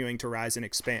continuing to rise and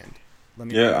expand. Let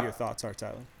me know what your thoughts are,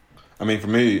 Tyler. I mean, for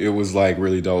me, it was like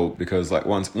really dope because, like,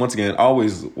 once again,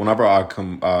 always whenever I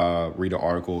come read an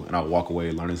article and I walk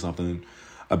away learning something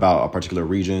about a particular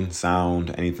region,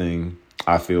 sound, anything,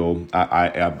 I feel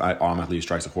I automatically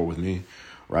strikes a chord with me,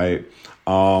 right?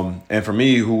 And for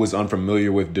me, who was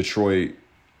unfamiliar with Detroit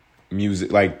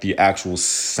music, like the actual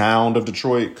sound of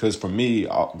Detroit, because for me,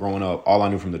 growing up, all I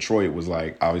knew from Detroit was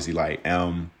like obviously like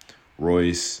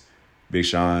Royce, Big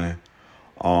Sean,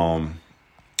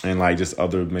 and like just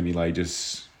other maybe like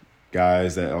just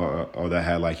guys that or that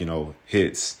had like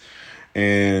hits.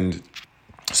 And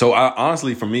so I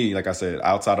honestly, for me, like I said,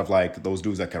 outside of like those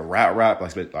dudes that could rap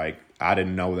like I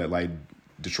didn't know that like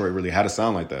Detroit really had a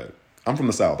sound like that. I'm from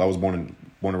the South. I was born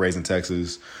and raised in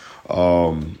Texas,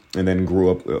 and then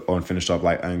grew up and finished up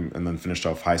and then finished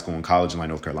off high school and college in like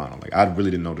North Carolina. Like I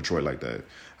really didn't know Detroit like that.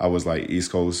 I was like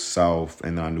East Coast, South,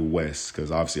 and then I knew West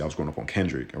because obviously I was growing up on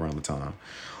Kendrick around the time.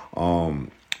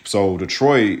 So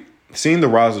Detroit, seeing the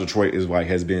rise of Detroit is like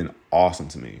has been awesome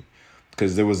to me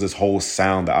because there was this whole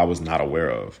sound that I was not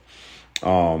aware of.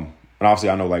 And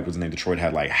obviously I know like what's his name, Detroit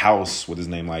had like House with his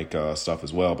name like stuff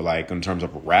as well. But like in terms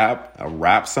of a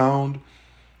rap sound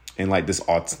and like this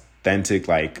authentic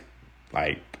like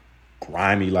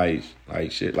grimy like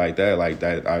shit like that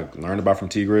I learned about from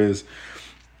T Grizz,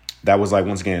 that was like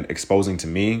once again exposure to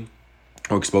me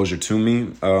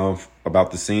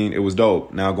about the scene. It was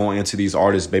dope. Now going into these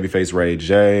artists, Babyface Ray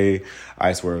J,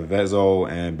 Icewear Vezo,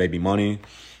 and Baby Money.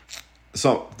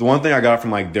 So the one thing I got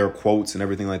from like their quotes and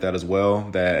everything like that as well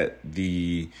that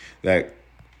the writer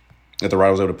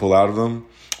was able to pull out of them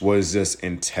was just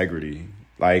integrity,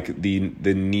 like the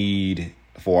need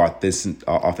for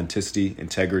authenticity,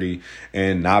 integrity,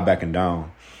 and not backing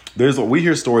down. We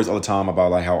hear stories all the time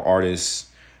about like how artists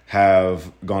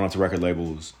have gone up to record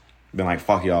labels, been like,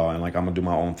 fuck y'all, and like I'm gonna do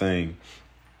my own thing.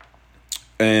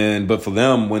 But for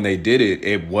them, when they did it,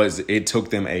 it took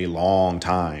them a long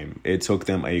time. It took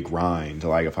them a grind to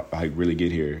like really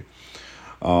get here.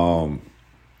 And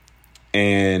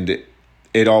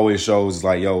it always shows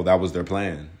like, yo, that was their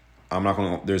plan.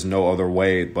 There's no other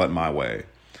way but my way.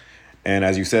 And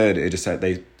as you said,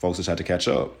 folks just had to catch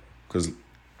up because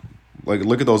like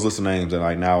look at those list of names that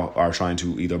like now are trying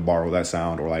to either borrow that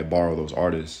sound or like borrow those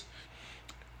artists.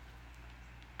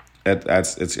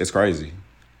 It's crazy.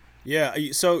 Yeah.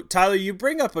 So Tyler, you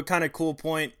bring up a kind of cool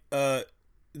point that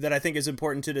I think is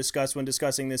important to discuss when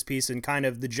discussing this piece, and kind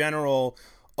of the general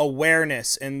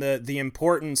awareness and the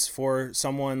importance for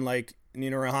someone like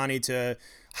Nino Rouhani to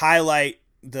highlight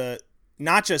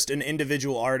not just an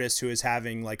individual artist who is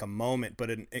having like a moment,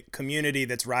 but a community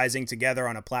that's rising together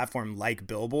on a platform like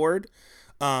Billboard,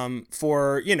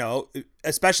 for,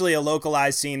 especially a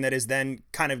localized scene that is then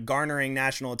kind of garnering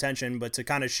national attention, but to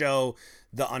kind of show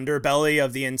the underbelly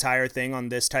of the entire thing on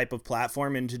this type of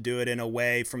platform, and to do it in a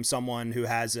way from someone who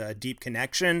has a deep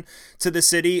connection to the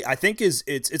city, I think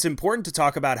it's important to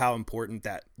talk about how important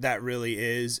that really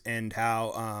is, and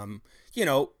how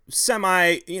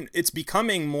it's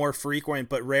becoming more frequent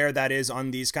but rare that is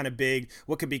on these kind of big,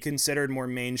 what could be considered more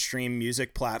mainstream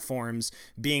music platforms,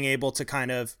 being able to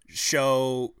kind of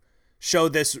show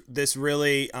this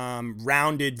really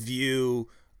rounded view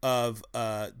of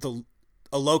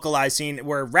a localized scene,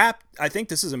 where rap, I think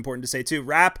this is important to say too,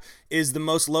 rap is the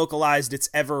most localized it's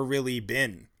ever really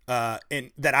been.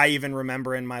 That I even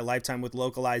remember in my lifetime, with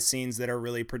localized scenes that are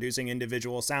really producing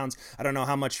individual sounds. I don't know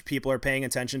how much people are paying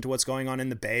attention to what's going on in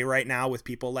the Bay right now with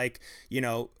people like,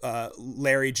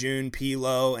 Larry June,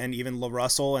 P-Lo, and even La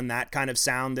Russell, and that kind of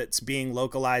sound that's being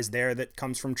localized there that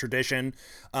comes from tradition.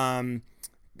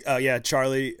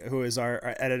 Charlie, who is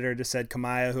our editor, just said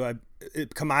Kamaya,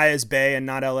 Kamaya is Bay and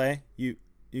not LA. You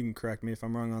can correct me if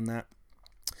I'm wrong on that.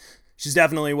 She's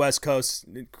definitely West Coast.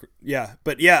 Yeah.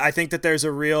 But yeah, I think that there's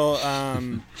a real,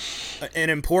 an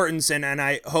importance, and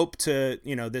I hope to,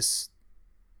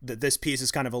 this piece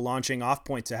is kind of a launching off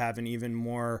point to have an even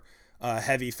more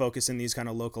heavy focus in these kind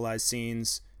of localized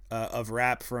scenes of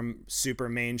rap from super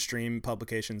mainstream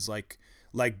publications like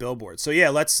Billboard. So yeah,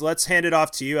 let's hand it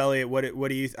off to you, Elliot. What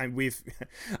do you? We've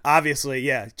obviously,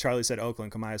 yeah. Charlie said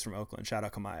Oakland. Kamaya's from Oakland. Shout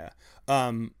out Kamaya.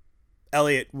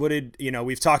 Elliot,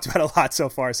 we've talked about a lot so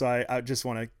far, so I just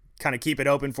want to kind of keep it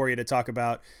open for you to talk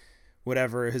about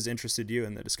whatever has interested you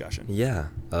in the discussion. Yeah,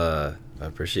 I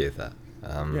appreciate that.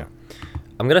 I'm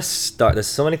gonna start. There's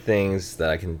so many things that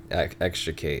I can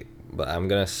extricate, but I'm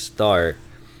gonna start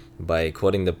by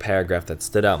quoting the paragraph that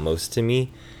stood out most to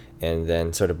me, and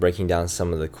then sort of breaking down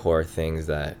some of the core things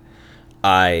that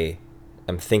I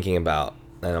am thinking about,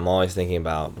 and I'm always thinking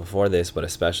about before this, but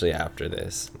especially after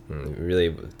this. It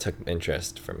really took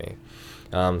interest for me.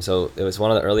 So it was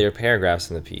one of the earlier paragraphs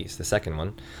in the piece, the second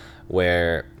one,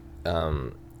 where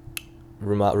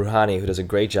Rouhani, who does a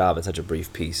great job in such a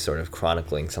brief piece, sort of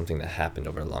chronicling something that happened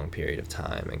over a long period of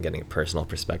time and getting personal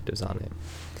perspectives on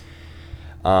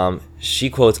it. She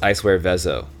quotes I Swear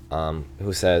Vezo,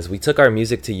 who says, "We took our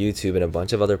music to YouTube and a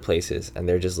bunch of other places, and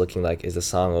they're just looking like, is the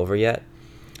song over yet?"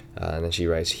 And then she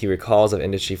writes, he recalls of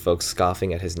industry folks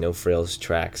scoffing at his No Frills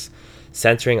tracks,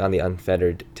 centering on the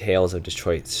unfettered tales of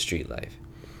Detroit's street life.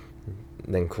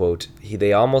 And then, quote,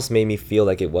 they almost made me feel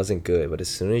like it wasn't good, but as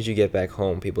soon as you get back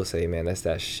home, people say, man, that's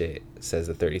that shit, says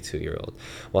the 32-year-old,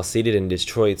 while seated in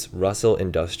Detroit's Russell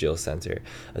Industrial Center,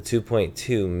 a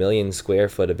 2.2 million square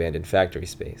foot abandoned factory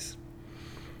space.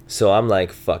 So I'm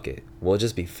like, fuck it. We'll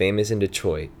just be famous in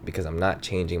Detroit because I'm not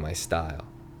changing my style.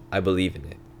 I believe in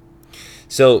it.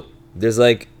 So there's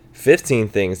like 15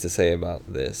 things to say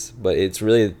about this, but it's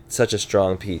really such a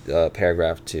strong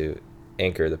paragraph to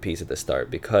anchor the piece at the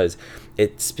start, because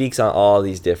it speaks on all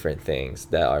these different things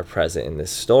that are present in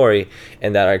this story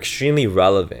and that are extremely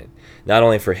relevant, not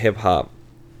only for hip hop,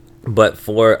 but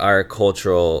for our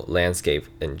cultural landscape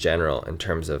in general, in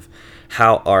terms of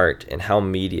how art and how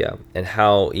media and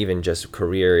how even just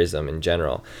careerism in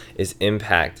general is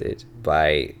impacted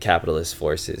by capitalist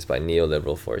forces, by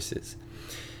neoliberal forces.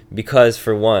 Because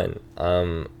for one,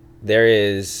 there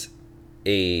is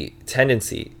a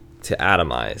tendency to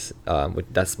atomize.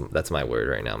 That's my word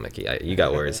right now, Mickey. You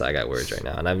got words, I got words right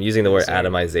now, and I'm using the word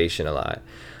atomization a lot,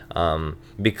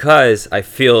 because I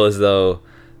feel as though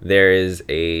there is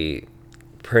a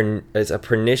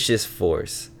pernicious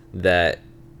force that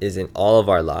is in all of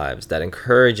our lives that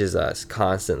encourages us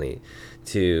constantly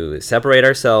to separate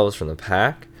ourselves from the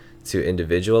pack, to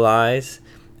individualize,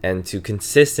 and to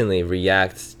consistently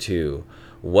react to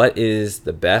what is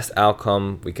the best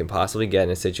outcome we can possibly get in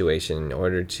a situation in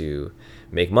order to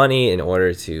make money, in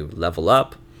order to level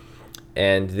up.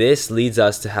 And this leads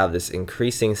us to have this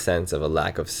increasing sense of a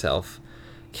lack of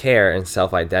self-care and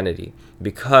self-identity,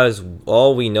 because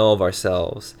all we know of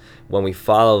ourselves when we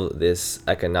follow this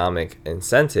economic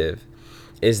incentive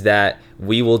is that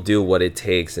we will do what it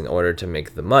takes in order to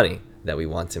make the money that we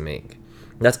want to make.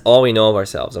 That's all we know of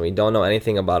ourselves, and we don't know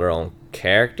anything about our own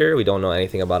character. We don't know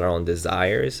anything about our own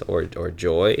desires or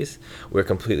joys. We're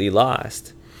completely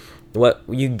lost. What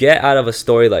you get out of a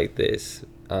story like this,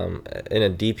 in a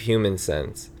deep human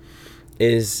sense,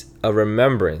 is a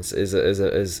remembrance, is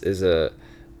a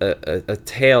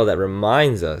tale that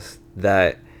reminds us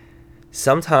that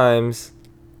sometimes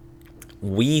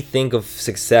we think of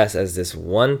success as this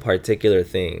one particular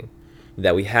thing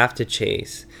that we have to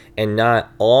chase, and not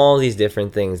all these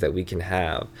different things that we can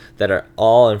have that are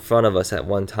all in front of us at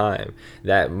one time.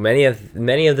 That many of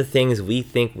the things we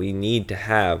think we need to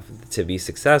have to be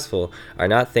successful are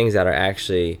not things that are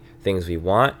actually things we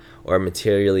want, or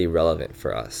materially relevant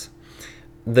for us.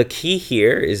 The key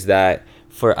here is that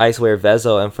for Icewear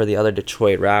Vezo and for the other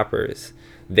Detroit rappers,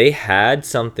 they had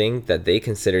something that they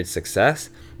considered success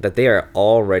that they are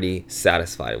already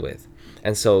satisfied with.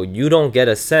 And so you don't get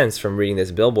a sense from reading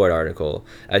this Billboard article,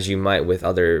 as you might with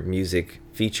other music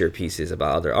feature pieces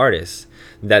about other artists,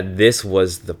 that this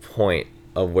was the point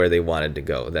of where they wanted to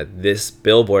go, that this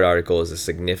Billboard article is a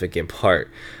significant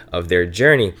part of their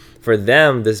journey. For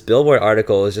them, this Billboard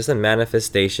article is just a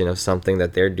manifestation of something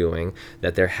that they're doing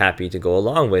that they're happy to go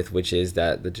along with, which is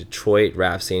that the Detroit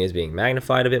rap scene is being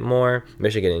magnified a bit more,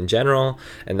 Michigan in general,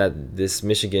 and that this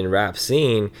Michigan rap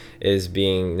scene is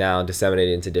being now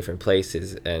disseminated into different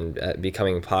places and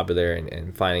becoming popular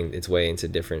and finding its way into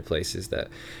different places that,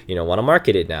 you know, want to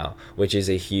market it now, which is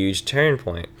a huge turn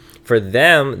point. For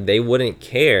them, they wouldn't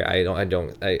care. I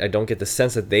don't get the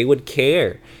sense that they would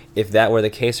care if that were the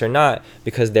case or not,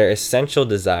 because their essential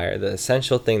desire, the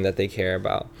essential thing that they care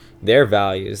about, their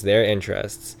values, their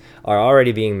interests, are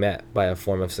already being met by a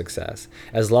form of success.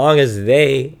 As long as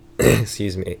they,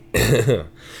 excuse me,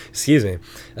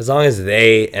 as long as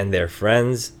they and their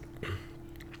friends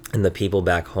and the people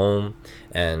back home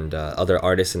and other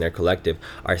artists in their collective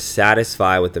are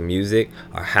satisfied with the music,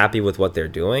 are happy with what they're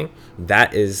doing,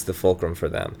 that is the fulcrum for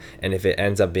them. And if it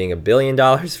ends up being $1 billion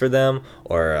for them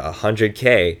or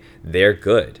 100K, they're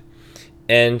good.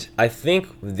 And I think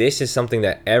this is something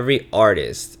that every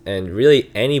artist and really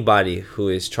anybody who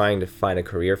is trying to find a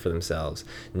career for themselves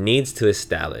needs to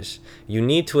establish. You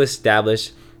need to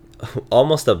establish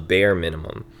almost a bare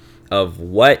minimum of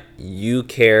what you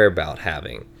care about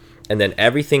having. And then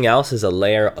everything else is a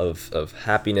layer of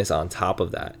happiness on top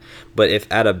of that. But if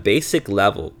at a basic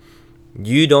level,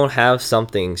 you don't have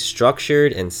something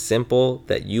structured and simple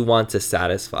that you want to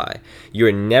satisfy,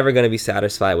 you're never going to be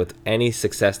satisfied with any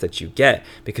success that you get,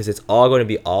 because it's all going to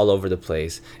be all over the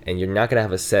place and you're not going to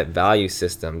have a set value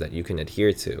system that you can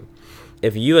adhere to.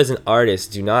 If you as an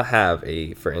artist do not have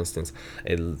for instance,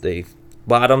 a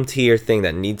bottom tier thing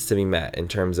that needs to be met in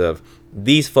terms of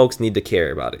these folks need to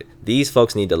care about it, these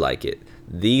folks need to like it,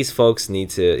 these folks need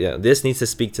to, this needs to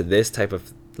speak to this type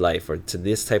of life or to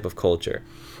this type of culture.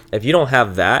 If you don't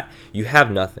have that, you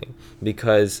have nothing,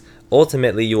 because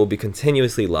ultimately you will be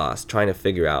continuously lost trying to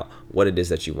figure out what it is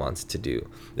that you want to do.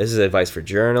 This is advice for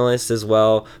journalists as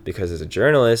well, because as a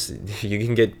journalist, you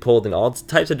can get pulled in all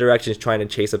types of directions trying to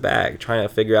chase a bag, trying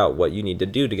to figure out what you need to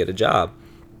do to get a job.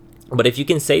 But if you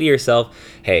can say to yourself,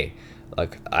 hey,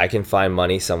 like, I can find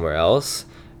money somewhere else,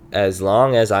 as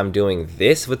long as I'm doing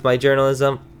this with my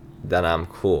journalism, then I'm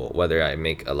cool, whether I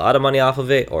make a lot of money off of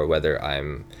it or whether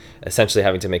I'm essentially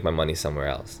having to make my money somewhere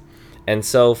else. And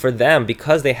so for them,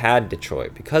 because they had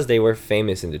Detroit, because they were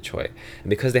famous in Detroit, and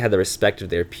because they had the respect of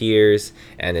their peers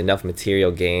and enough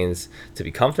material gains to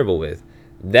be comfortable with,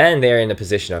 then they're in a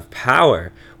position of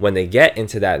power when they get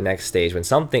into that next stage, when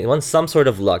some sort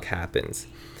of luck happens,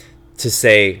 to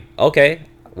say, okay,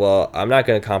 well, I'm not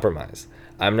going to compromise.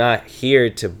 I'm not here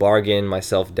to bargain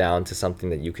myself down to something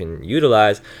that you can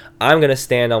utilize. I'm going to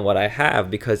stand on what I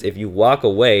have, because if you walk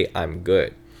away, I'm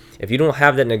good. If you don't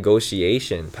have that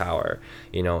negotiation power,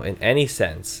 in any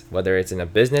sense, whether it's in a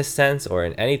business sense or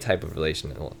in any type of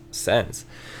relational sense,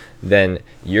 then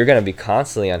you're going to be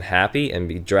constantly unhappy and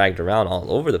be dragged around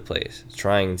all over the place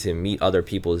trying to meet other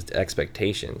people's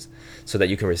expectations so that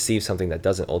you can receive something that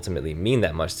doesn't ultimately mean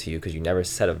that much to you, because you never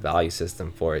set a value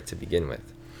system for it to begin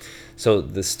with. So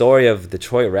the story of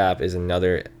Detroit rap is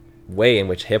another way in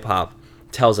which hip hop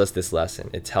tells us this lesson.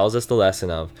 It tells us the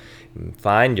lesson of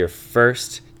find your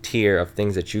first tier of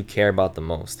things that you care about the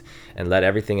most and let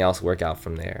everything else work out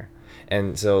from there.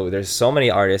 And so there's so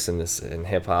many artists in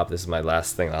hip hop. This is my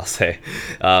last thing I'll say.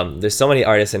 There's so many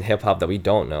artists in hip hop that we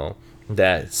don't know,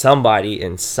 that somebody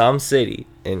in some city,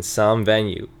 in some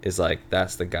venue is like,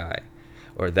 that's the guy,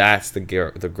 or that's the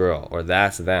girl, or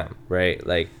that's them, right?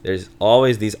 Like, there's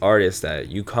always these artists that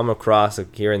you come across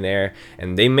here and there,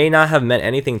 and they may not have meant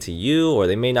anything to you, or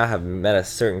they may not have met a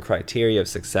certain criteria of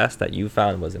success that you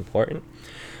found was important,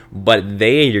 but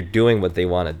you're doing what they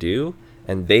want to do,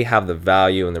 and they have the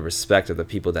value and the respect of the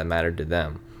people that matter to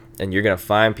them. And you're going to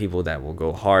find people that will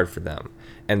go hard for them.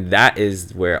 And that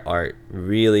is where art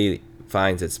really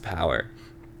finds its power,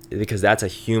 because that's a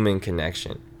human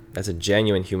connection. That's a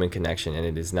genuine human connection, and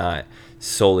it is not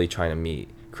solely trying to meet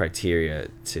criteria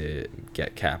to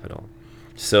get capital.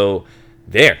 So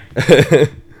there.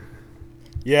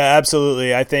 Yeah,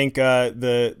 absolutely. I think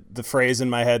the phrase in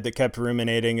my head that kept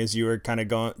ruminating as you were kind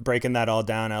of breaking that all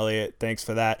down, Elliot, thanks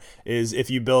for that, is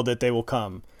if you build it, they will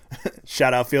come.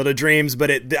 shout out Field of Dreams,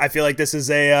 but I feel like this is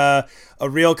a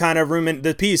real kind of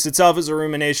the piece itself is a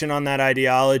rumination on that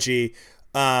ideology.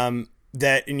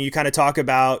 That, and you kind of talk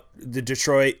about the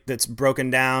Detroit that's broken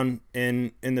down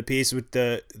in the piece with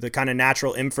the kind of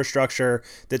natural infrastructure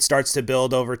that starts to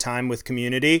build over time with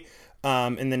community,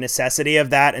 and the necessity of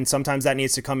that. And sometimes that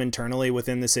needs to come internally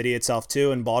within the city itself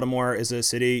too. And Baltimore is a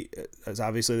city, as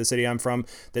obviously the city I'm from,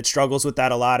 that struggles with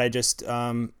that a lot. I just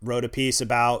wrote a piece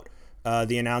about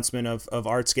the announcement of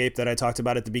Artscape that I talked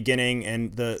about at the beginning,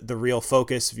 and the real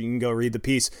focus, if you can go read the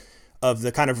piece, of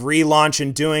the kind of relaunch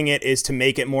and doing it is to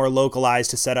make it more localized,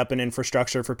 to set up an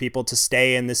infrastructure for people to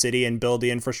stay in the city and build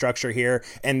the infrastructure here,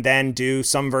 and then do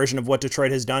some version of what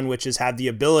Detroit has done, which is have the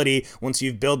ability, once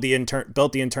you've built the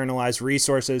internalized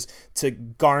resources, to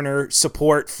garner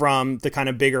support from the kind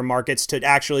of bigger markets to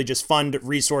actually just fund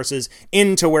resources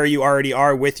into where you already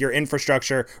are with your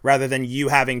infrastructure, rather than you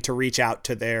having to reach out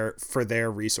to for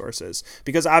their resources.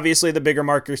 Because obviously the bigger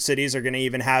market cities are going to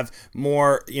even have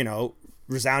more,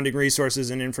 resounding resources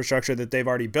and infrastructure that they've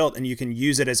already built, and you can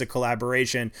use it as a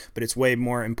collaboration, but it's way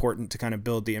more important to kind of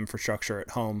build the infrastructure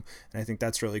at home. And I think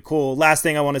that's really cool. Last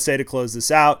thing I want to say to close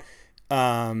this out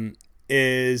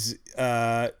is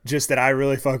just that I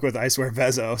really fuck with I Swear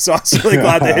Vezo. So I was really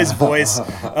glad that his voice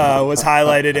was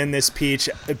highlighted in this piece.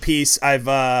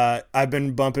 I've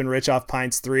been bumping Rich Off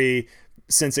Pints 3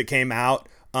 since it came out.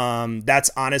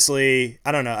 That's honestly,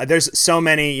 I don't know. There's so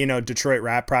many, Detroit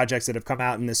rap projects that have come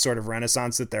out in this sort of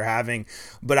renaissance that they're having,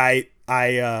 but I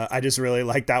just really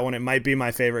like that one. It might be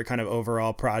my favorite kind of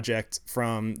overall project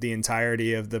from the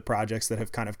entirety of the projects that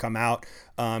have kind of come out.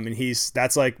 And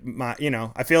that's like my,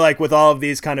 I feel like with all of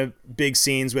these kind of big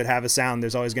scenes would have a sound,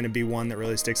 there's always going to be one that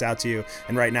really sticks out to you.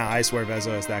 And right now, I Swear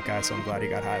Vezo is that guy, so I'm glad he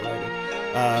got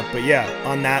highlighted. But yeah,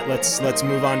 on that, let's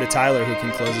move on to Tyler, who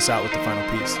can close us out with the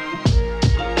final piece.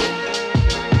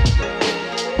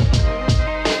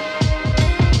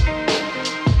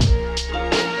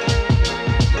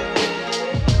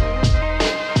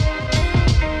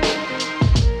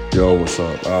 Yo, what's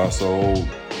up? So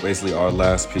basically our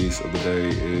last piece of the day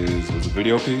was a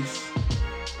video piece,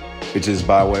 which is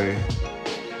by way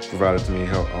provided to me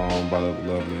by the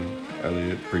lovely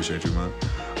Elliot. Appreciate you, man.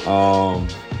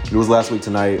 It was last week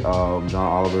tonight. John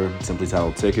Oliver, simply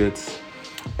titled Tickets.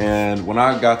 And when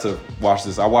I got to watch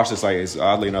this, I watched this like,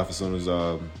 oddly enough, as soon as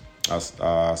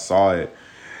I saw it,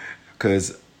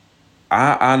 because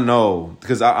I know,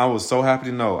 because I was so happy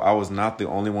to know I was not the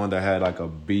only one that had like a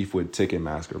beef with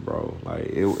Ticketmaster, bro. Like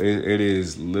it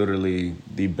is literally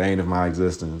the bane of my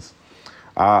existence.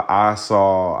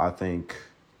 I think,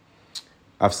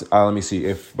 let me see,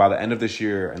 if by the end of this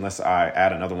year, unless I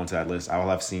add another one to that list, I will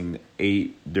have seen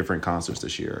 8 different concerts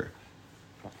this year.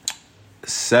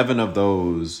 7 of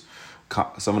those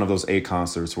 8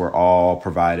 concerts were all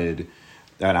provided,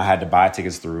 and I had to buy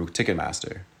tickets through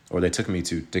Ticketmaster. Or they took me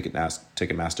to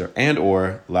Ticketmaster and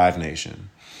or Live Nation.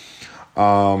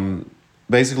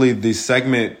 Basically, the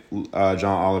segment John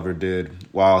Oliver did,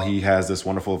 while he has this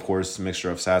wonderful, of course, mixture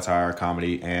of satire,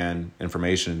 comedy, and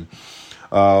information,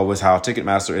 was how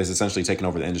Ticketmaster is essentially taking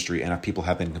over the industry, and people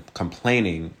have been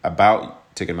complaining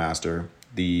about Ticketmaster,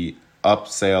 the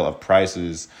upsale of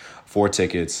prices for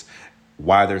tickets,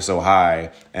 why they're so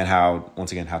high, and how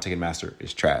Ticketmaster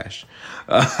is trash.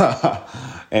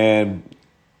 And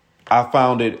I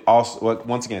found it also,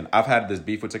 once again, I've had this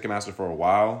beef with Ticketmaster for a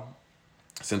while,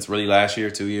 since really last year,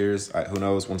 2 years. Who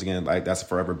knows? Once again, like that's a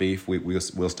forever beef.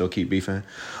 We'll still keep beefing.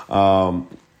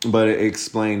 But it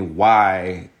explained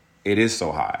why it is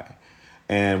so high.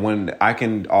 And when I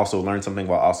can also learn something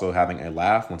while also having a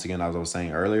laugh, once again, as I was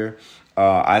saying earlier,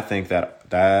 I think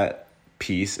that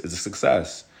piece is a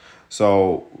success.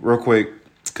 So real quick,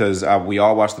 because we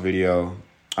all watched the video,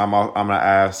 I'm going to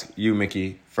ask you,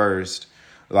 Mickey, first.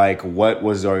 Like, what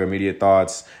was your immediate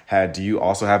thoughts? Do you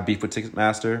also have beef with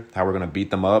Ticketmaster? How we're going to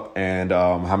beat them up? And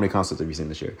how many concerts have you seen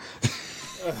this year?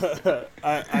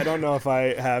 I don't know if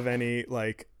I have any,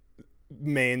 like,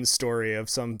 main story of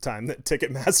some time that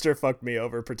Ticketmaster fucked me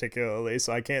over particularly,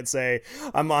 so I can't say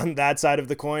I'm on that side of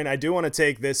the coin. I do want to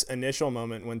take this initial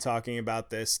moment when talking about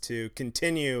this to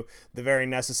continue the very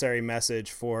necessary message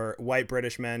for white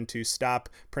British men to stop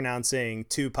pronouncing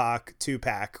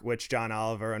Tupac, which John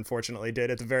Oliver unfortunately did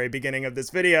at the very beginning of this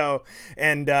video,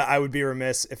 and I would be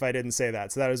remiss if I didn't say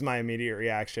that. So that was my immediate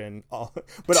reaction.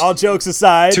 But all jokes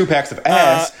aside, 2 packs of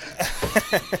ass.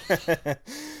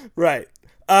 Right.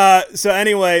 So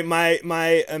anyway,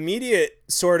 my immediate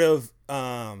sort of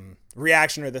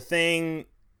reaction, or the thing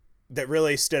that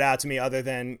really stood out to me, other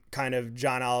than kind of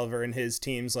John Oliver and his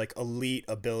team's like elite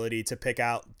ability to pick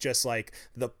out just like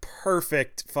the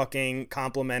perfect fucking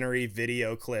complimentary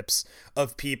video clips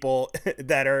of people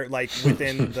that are like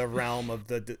within the realm of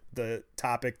the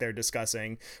topic they're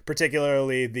discussing,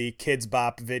 particularly the Kids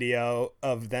Bop video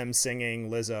of them singing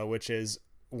Lizzo, which is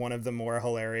one of the more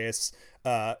hilarious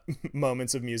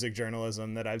moments of music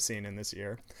journalism that I've seen in this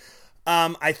year.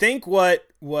 I think what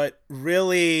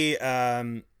really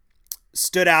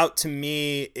stood out to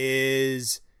me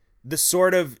is the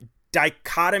sort of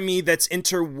dichotomy that's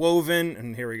interwoven,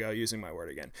 and here we go, using my word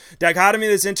again, dichotomy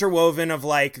that's interwoven of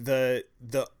like the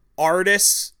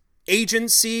artist's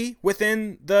agency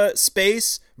within the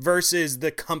space versus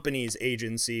the company's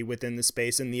agency within the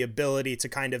space and the ability to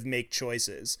kind of make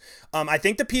choices. I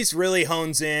think the piece really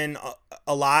hones in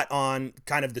a lot on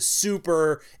kind of the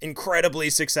super incredibly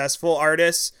successful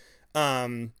artists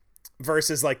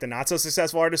versus like the not so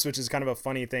successful artists, which is kind of a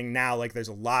funny thing now. Like there's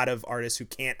a lot of artists who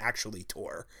can't actually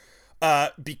tour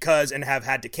because and have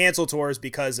had to cancel tours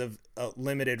because of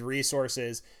limited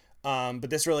resources. But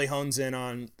this really hones in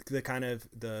on the kind of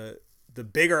the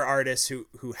bigger artists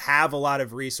who have a lot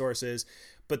of resources,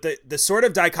 but the sort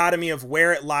of dichotomy of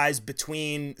where it lies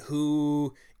between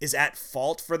who is at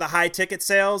fault for the high ticket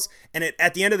sales. And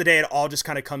at the end of the day, it all just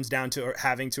kind of comes down to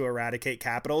having to eradicate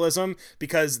capitalism,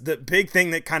 because the big thing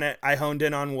that kind of I honed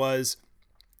in on was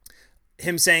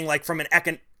him saying, like, from an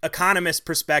economist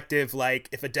perspective, like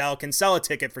if Adele can sell a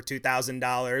ticket for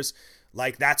 $2,000,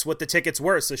 like that's what the ticket's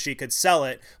worth, so she could sell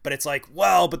it. But it's like,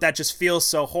 well, but that just feels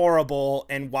so horrible,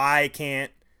 and why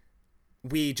can't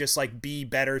we just like be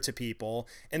better to people?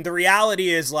 And the reality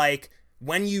is, like,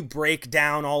 when you break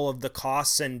down all of the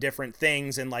costs and different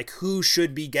things and like who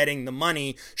should be getting the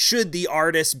money, should the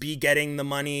artist be getting the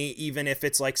money, even if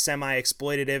it's like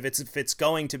semi-exploitative, if it's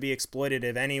going to be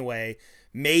exploitative anyway,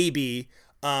 maybe.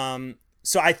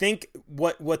 So I think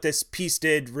what this piece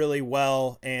did really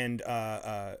well and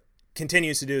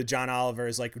continues to do with John Oliver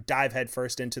is like dive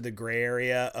headfirst into the gray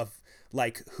area of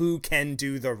like who can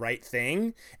do the right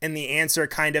thing. And the answer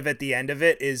kind of at the end of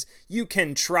it is you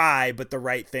can try, but the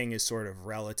right thing is sort of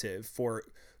relative for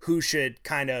who should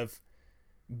kind of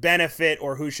benefit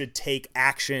or who should take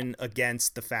action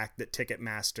against the fact that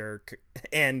Ticketmaster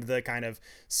and the kind of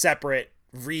separate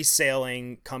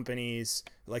reselling companies,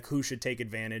 like who should take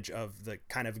advantage of the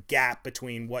kind of gap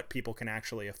between what people can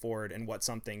actually afford and what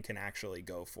something can actually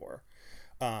go for.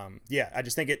 I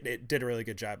just think it did a really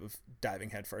good job of diving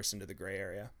headfirst into the gray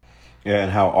area. Yeah,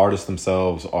 and how artists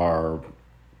themselves are,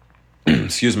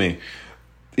 excuse me,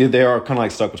 they are kind of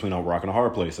like stuck between a rock and a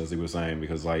hard place, as he was saying,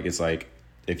 because like it's like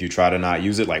if you try to not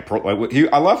use it, like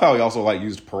I love how he also like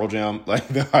used Pearl Jam, like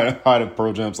the height of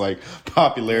Pearl Jam's like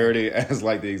popularity as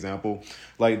like the example.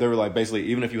 Like they were like basically,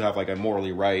 even if you have like a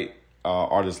morally right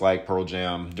artists like Pearl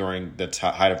Jam during the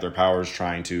height of their powers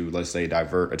trying to, let's say,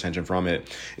 divert attention from it,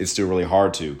 it's still really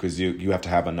hard to, because you have to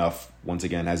have enough. Once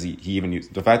again, as he even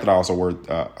used the fact that I also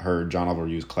heard John Oliver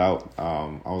use clout,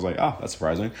 I was like, oh, that's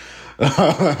surprising.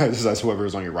 That's whoever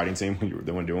is on your writing team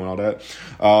when doing all that.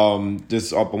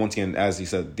 But once again, as he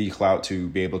said, the clout to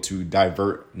be able to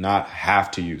divert, not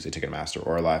have to use a Ticketmaster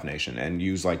or a Live Nation, and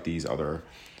use like these other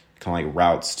kind of like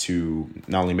routes to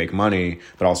not only make money,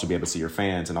 but also be able to see your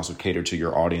fans and also cater to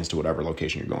your audience to whatever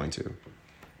location you're going to.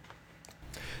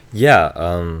 Yeah.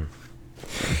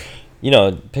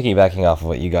 Piggybacking off of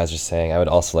what you guys are saying, I would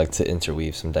also like to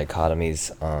interweave some dichotomies.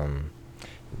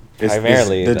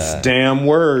 Primarily, that's damn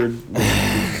word.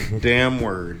 Damn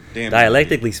word. Damn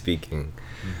dialectically speaking.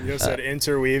 You said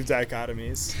interweave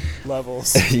dichotomies,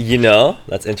 levels.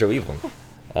 Let's interweave them.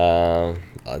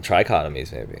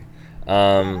 Trichotomies, maybe.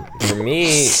 For me,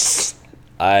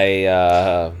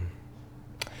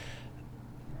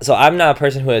 so I'm not a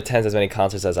person who attends as many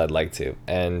concerts as I'd like to,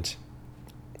 and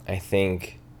I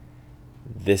think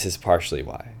this is partially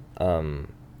why.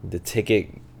 The ticket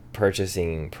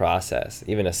purchasing process,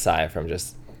 even aside from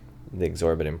just the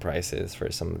exorbitant prices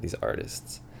for some of these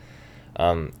artists,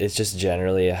 it's just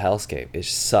generally a hellscape. It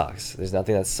just sucks. There's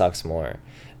nothing that sucks more,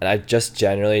 and I just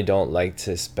generally don't like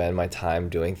to spend my time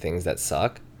doing things that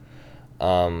suck.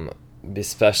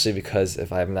 Especially because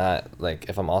if I'm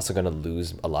also going to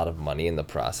lose a lot of money in the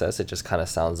process, it just kind of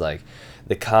sounds like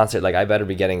the concert, like I better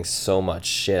be getting so much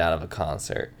shit out of a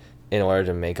concert in order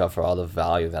to make up for all the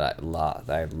value that I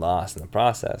lost in the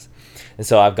process. And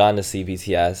so I've gone to see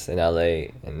BTS in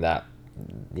LA, and that,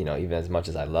 even as much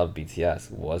as I love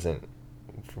BTS, it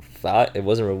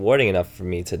wasn't rewarding enough for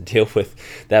me to deal with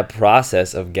that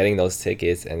process of getting those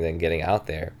tickets and then getting out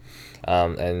there.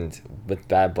 And with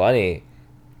Bad Bunny,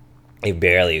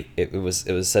 it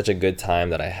was such a good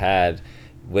time that I had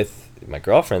with my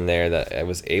girlfriend there that I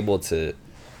was able to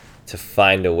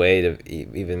find a way to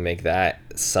even make that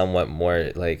somewhat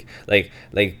more like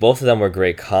both of them were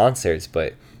great concerts,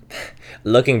 but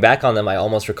looking back on them, I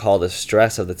almost recall the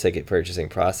stress of the ticket purchasing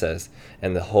process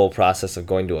and the whole process of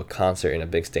going to a concert in a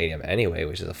big stadium anyway,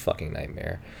 which is a fucking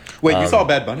nightmare. Wait, you saw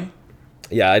Bad Bunny?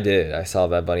 Yeah, I did. I saw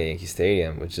Bad Bunny at Yankee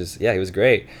Stadium, which is, yeah, he was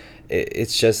great.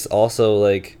 It's just also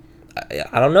like,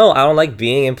 I don't know. I don't like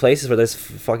being in places where there's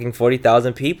fucking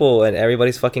 40,000 people and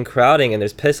everybody's fucking crowding and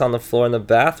there's piss on the floor in the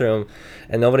bathroom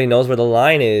and nobody knows where the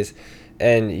line is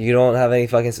and you don't have any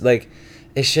fucking, like,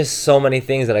 it's just so many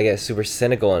things that I get super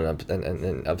cynical and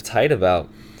uptight about.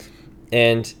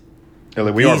 And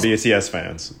we are BTS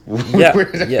fans.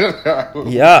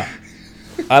 Yeah.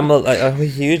 I'm a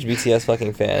huge BTS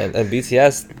fucking fan, and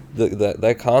BTS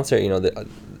that concert, you know, the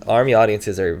ARMY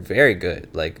audiences are very good,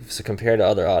 like, so compared to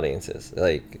other audiences,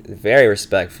 like, very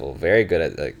respectful, very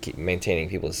good at keep maintaining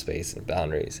people's space and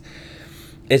boundaries.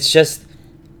 It's just,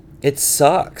 it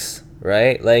sucks,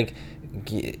 right? Like,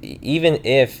 even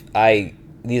if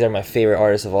these are my favorite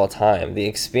artists of all time, the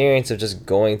experience of just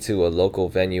going to a local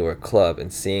venue or club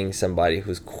and seeing somebody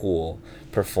who's cool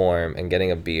perform and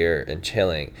getting a beer and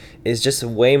chilling is just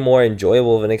way more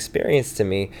enjoyable of an experience to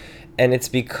me. And it's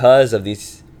because of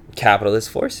these capitalist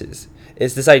forces.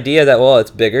 It's this idea that, well,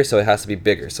 it's bigger, so it has to be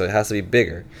bigger, so it has to be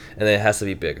bigger, and then it has to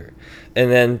be bigger.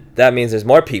 And then that means there's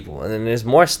more people, and then there's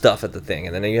more stuff at the thing,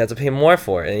 and then you have to pay more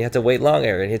for it, and you have to wait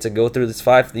longer, and you have to go through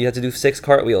you have to do 6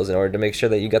 cartwheels in order to make sure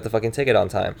that you got the fucking ticket on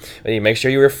time. And you make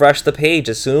sure you refresh the page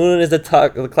as soon as the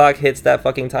clock hits that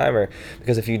fucking timer,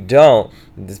 because if you don't,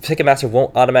 the Ticketmaster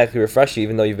won't automatically refresh you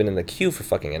even though you've been in the queue for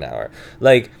fucking an hour.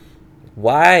 Like,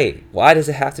 why does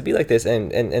it have to be like this?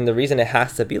 And the reason it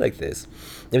has to be like this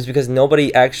is because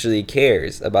nobody actually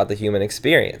cares about the human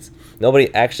experience.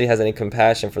 Nobody actually has any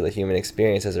compassion for the human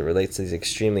experience as it relates to these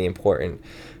extremely important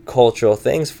cultural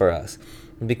things for us,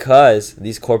 because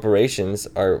these corporations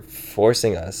are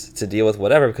forcing us to deal with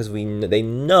whatever because they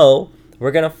know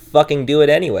we're gonna fucking do it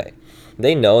anyway.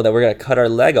 They know that we're going to cut our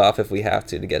leg off if we have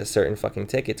to get a certain fucking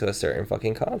ticket to a certain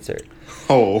fucking concert.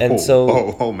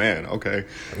 Oh, man. Okay.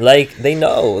 Like, they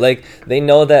know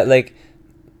that, like,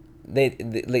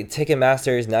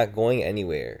 Ticketmaster is not going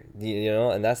anywhere, you know,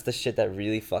 and that's the shit that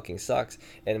really fucking sucks.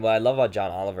 And what I love about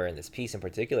John Oliver in this piece in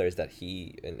particular is that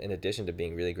he, in addition to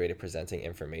being really great at presenting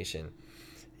information,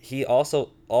 he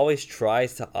also always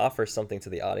tries to offer something to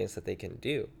the audience that they can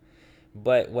do.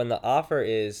 But when the offer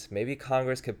is maybe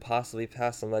Congress could possibly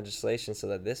pass some legislation so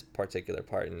that this particular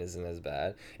pardon isn't as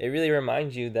bad, it really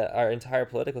reminds you that our entire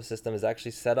political system is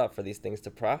actually set up for these things to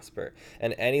prosper.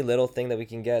 And any little thing that we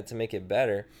can get to make it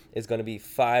better is going to be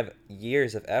 5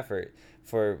 years of effort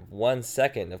for 1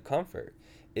 second of comfort.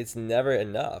 It's never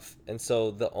enough. And so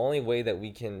the only way that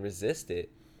we can resist it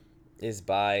is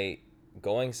by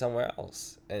going somewhere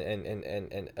else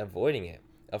and avoiding it.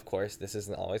 Of course, this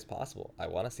isn't always possible. I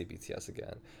want to see BTS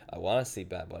again. I want to see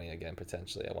Bad Bunny again,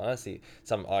 potentially. I want to see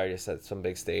some artists at some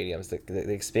big stadiums.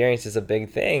 The experience is a big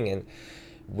thing, and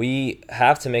we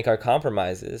have to make our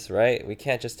compromises, right? We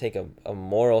can't just take a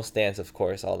moral stance, of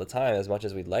course, all the time, as much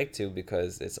as we'd like to,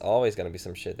 because it's always going to be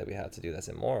some shit that we have to do that's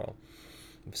immoral.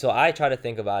 So I try to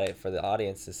think about it for the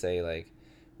audience to say, like,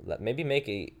 maybe make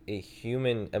a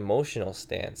human emotional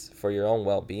stance for your own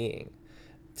well-being,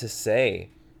 to say,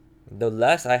 the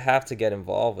less I have to get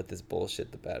involved with this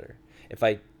bullshit, the better. If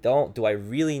I don't, do I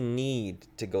really need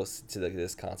to go to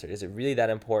this concert? Is it really that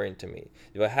important to me?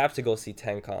 Do I have to go see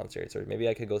 10 concerts? Or maybe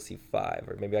I could go see 5,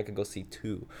 or maybe I could go see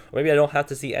 2, or maybe I don't have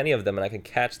to see any of them and I can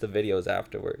catch the videos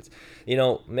afterwards. You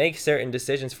know, make certain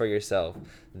decisions for yourself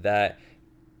that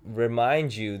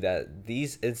remind you that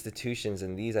these institutions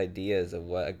and these ideas of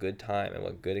what a good time and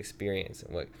what good experience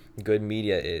and what good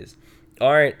media is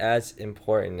aren't as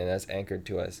important and as anchored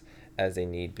to us as they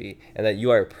need be, and that you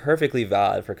are perfectly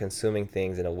valid for consuming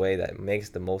things in a way that makes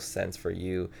the most sense for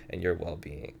you and your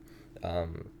well-being.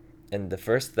 And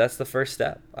that's the first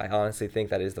step. I honestly think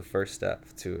that is the first step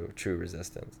to true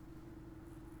resistance.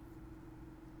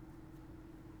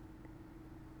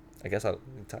 I guess we'll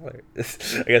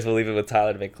leave it with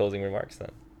Tyler to make closing remarks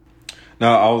then.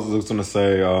 No, I was just gonna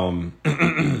say,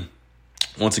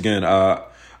 once again,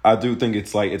 I do think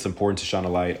it's important to shine a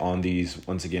light on these,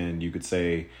 once again, you could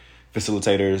say,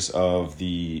 facilitators of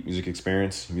the music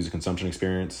experience, music consumption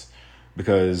experience,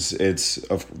 because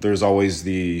there's always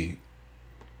the,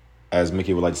 as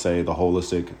Mickey would like to say, the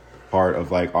holistic part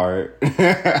of like art,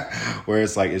 where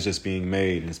it's like it's just being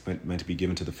made and it's meant to be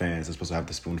given to the fans. It's supposed to have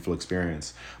the spoonful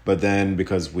experience. But then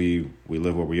because we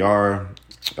live where we are,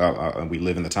 and we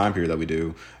live in the time period that we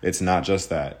do, it's not just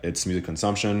that. It's music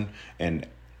consumption and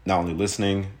not only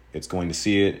listening, it's going to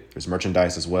see it. There's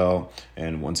merchandise as well.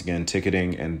 And once again,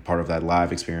 ticketing and part of that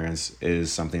live experience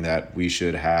is something that we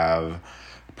should have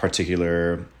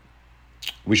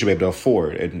we should be able to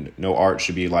afford. And no art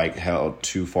should be like held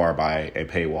too far by a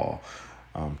paywall.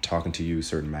 Talking to you,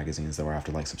 certain magazines that will have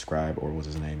to like subscribe, or what's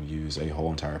his name, use a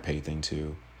whole entire paid thing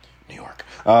to New York.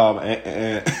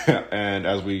 And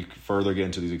as we further get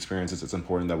into these experiences, it's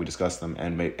important that we discuss them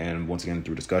and once again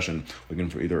through discussion, we can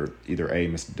either A,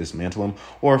 dismantle them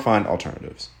or find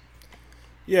alternatives.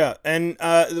 Yeah, and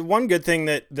the one good thing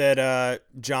that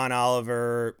John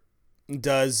Oliver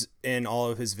does in all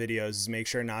of his videos is make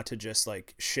sure not to just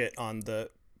like shit on the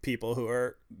people who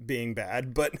are being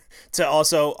bad, but to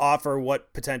also offer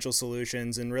what potential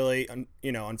solutions. And really,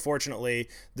 unfortunately,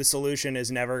 the solution is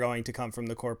never going to come from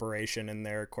the corporation and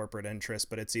their corporate interests,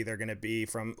 but it's either going to be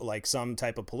from like some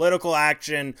type of political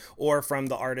action or from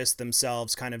the artists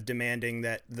themselves kind of demanding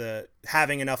that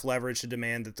having enough leverage to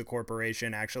demand that the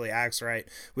corporation actually acts right,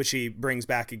 which he brings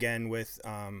back again with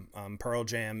Pearl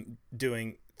Jam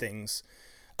doing things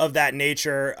of that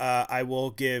nature. I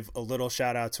will give a little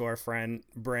shout out to our friend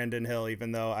Brandon Hill,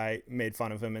 even though I made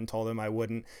fun of him and told him I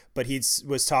wouldn't. But he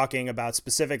was talking about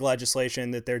specific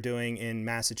legislation that they're doing in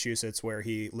Massachusetts, where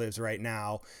he lives right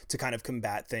now, to kind of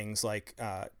combat things like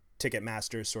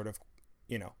Ticketmaster's sort of,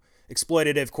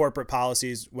 exploitative corporate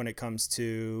policies when it comes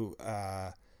to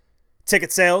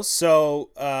ticket sales. So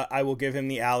I will give him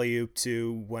the alley-oop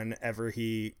to whenever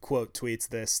he quote tweets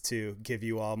this to give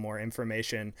you all more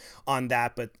information on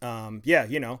that. But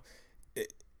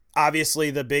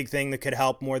obviously the big thing that could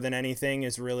help more than anything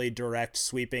is really direct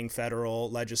sweeping federal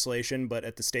legislation. But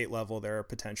at the state level, there are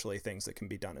potentially things that can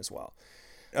be done as well.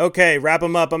 Okay, wrap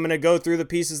them up. I'm going to go through the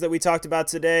pieces that we talked about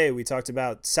today. We talked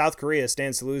about South Korea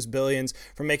stands to lose billions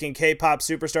from making K-pop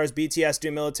superstars BTS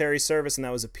do military service, and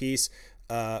that was a piece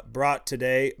brought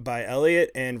today by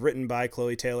Elliot and written by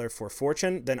Chloe Taylor for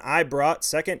Fortune. Then I brought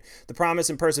second, The Promise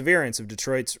and Perseverance of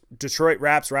Detroit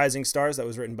Rap's Rising Stars. That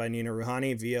was written by Nina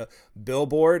Rouhani via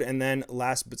Billboard. And then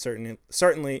last but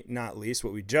certainly not least,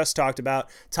 what we just talked about,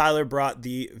 Tyler brought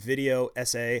the video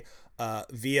essay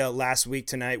via Last Week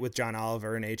Tonight with John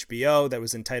Oliver and HBO that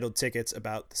was entitled Tickets,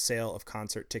 about the sale of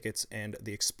concert tickets and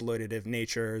the exploitative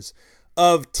natures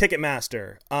of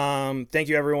Ticketmaster. Thank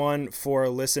you everyone for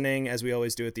listening. As we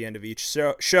always do at the end of each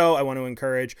show, I want to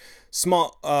encourage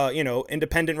small,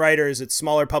 independent writers at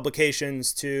smaller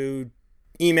publications to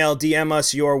email, DM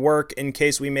us your work in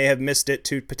case we may have missed it,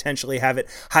 to potentially have it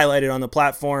highlighted on the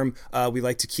platform. We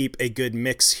like to keep a good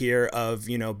mix here of,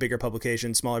 bigger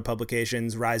publications, smaller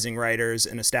publications, rising writers,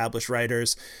 and established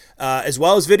writers, as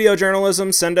well as video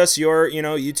journalism. Send us your,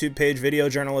 YouTube page video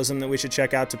journalism that we should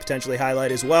check out to potentially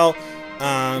highlight as well.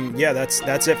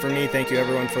 That's it for me. Thank you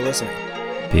everyone for listening.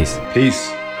 Peace.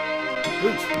 Peace.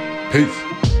 Peace.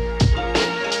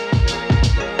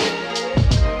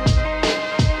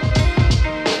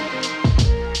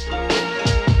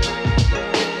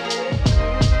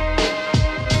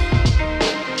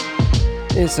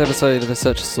 This episode of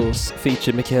Essential Source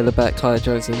featured Michaela Beck, Tyler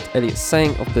Jones, and Elliot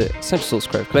Sang of the Essential Source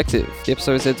Creative Collective. The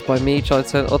episode was edited by me, Charlie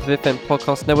Turner, of the FM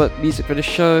Podcast Network. Music for the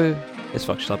show is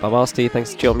functioned by Basti.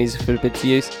 Thanks to Chill Music for the bid to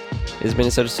use. It has been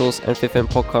Essential Source and Fifth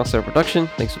Element Podcast production.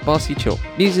 Thanks to Basti, Chill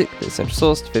Music, the Essential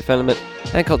Source, Fifth Element,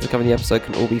 and content covering the episode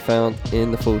can all be found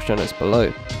in the full show notes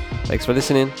below. Thanks for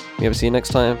listening. We hope to see you next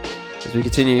time as we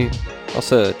continue our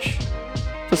search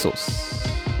for Source.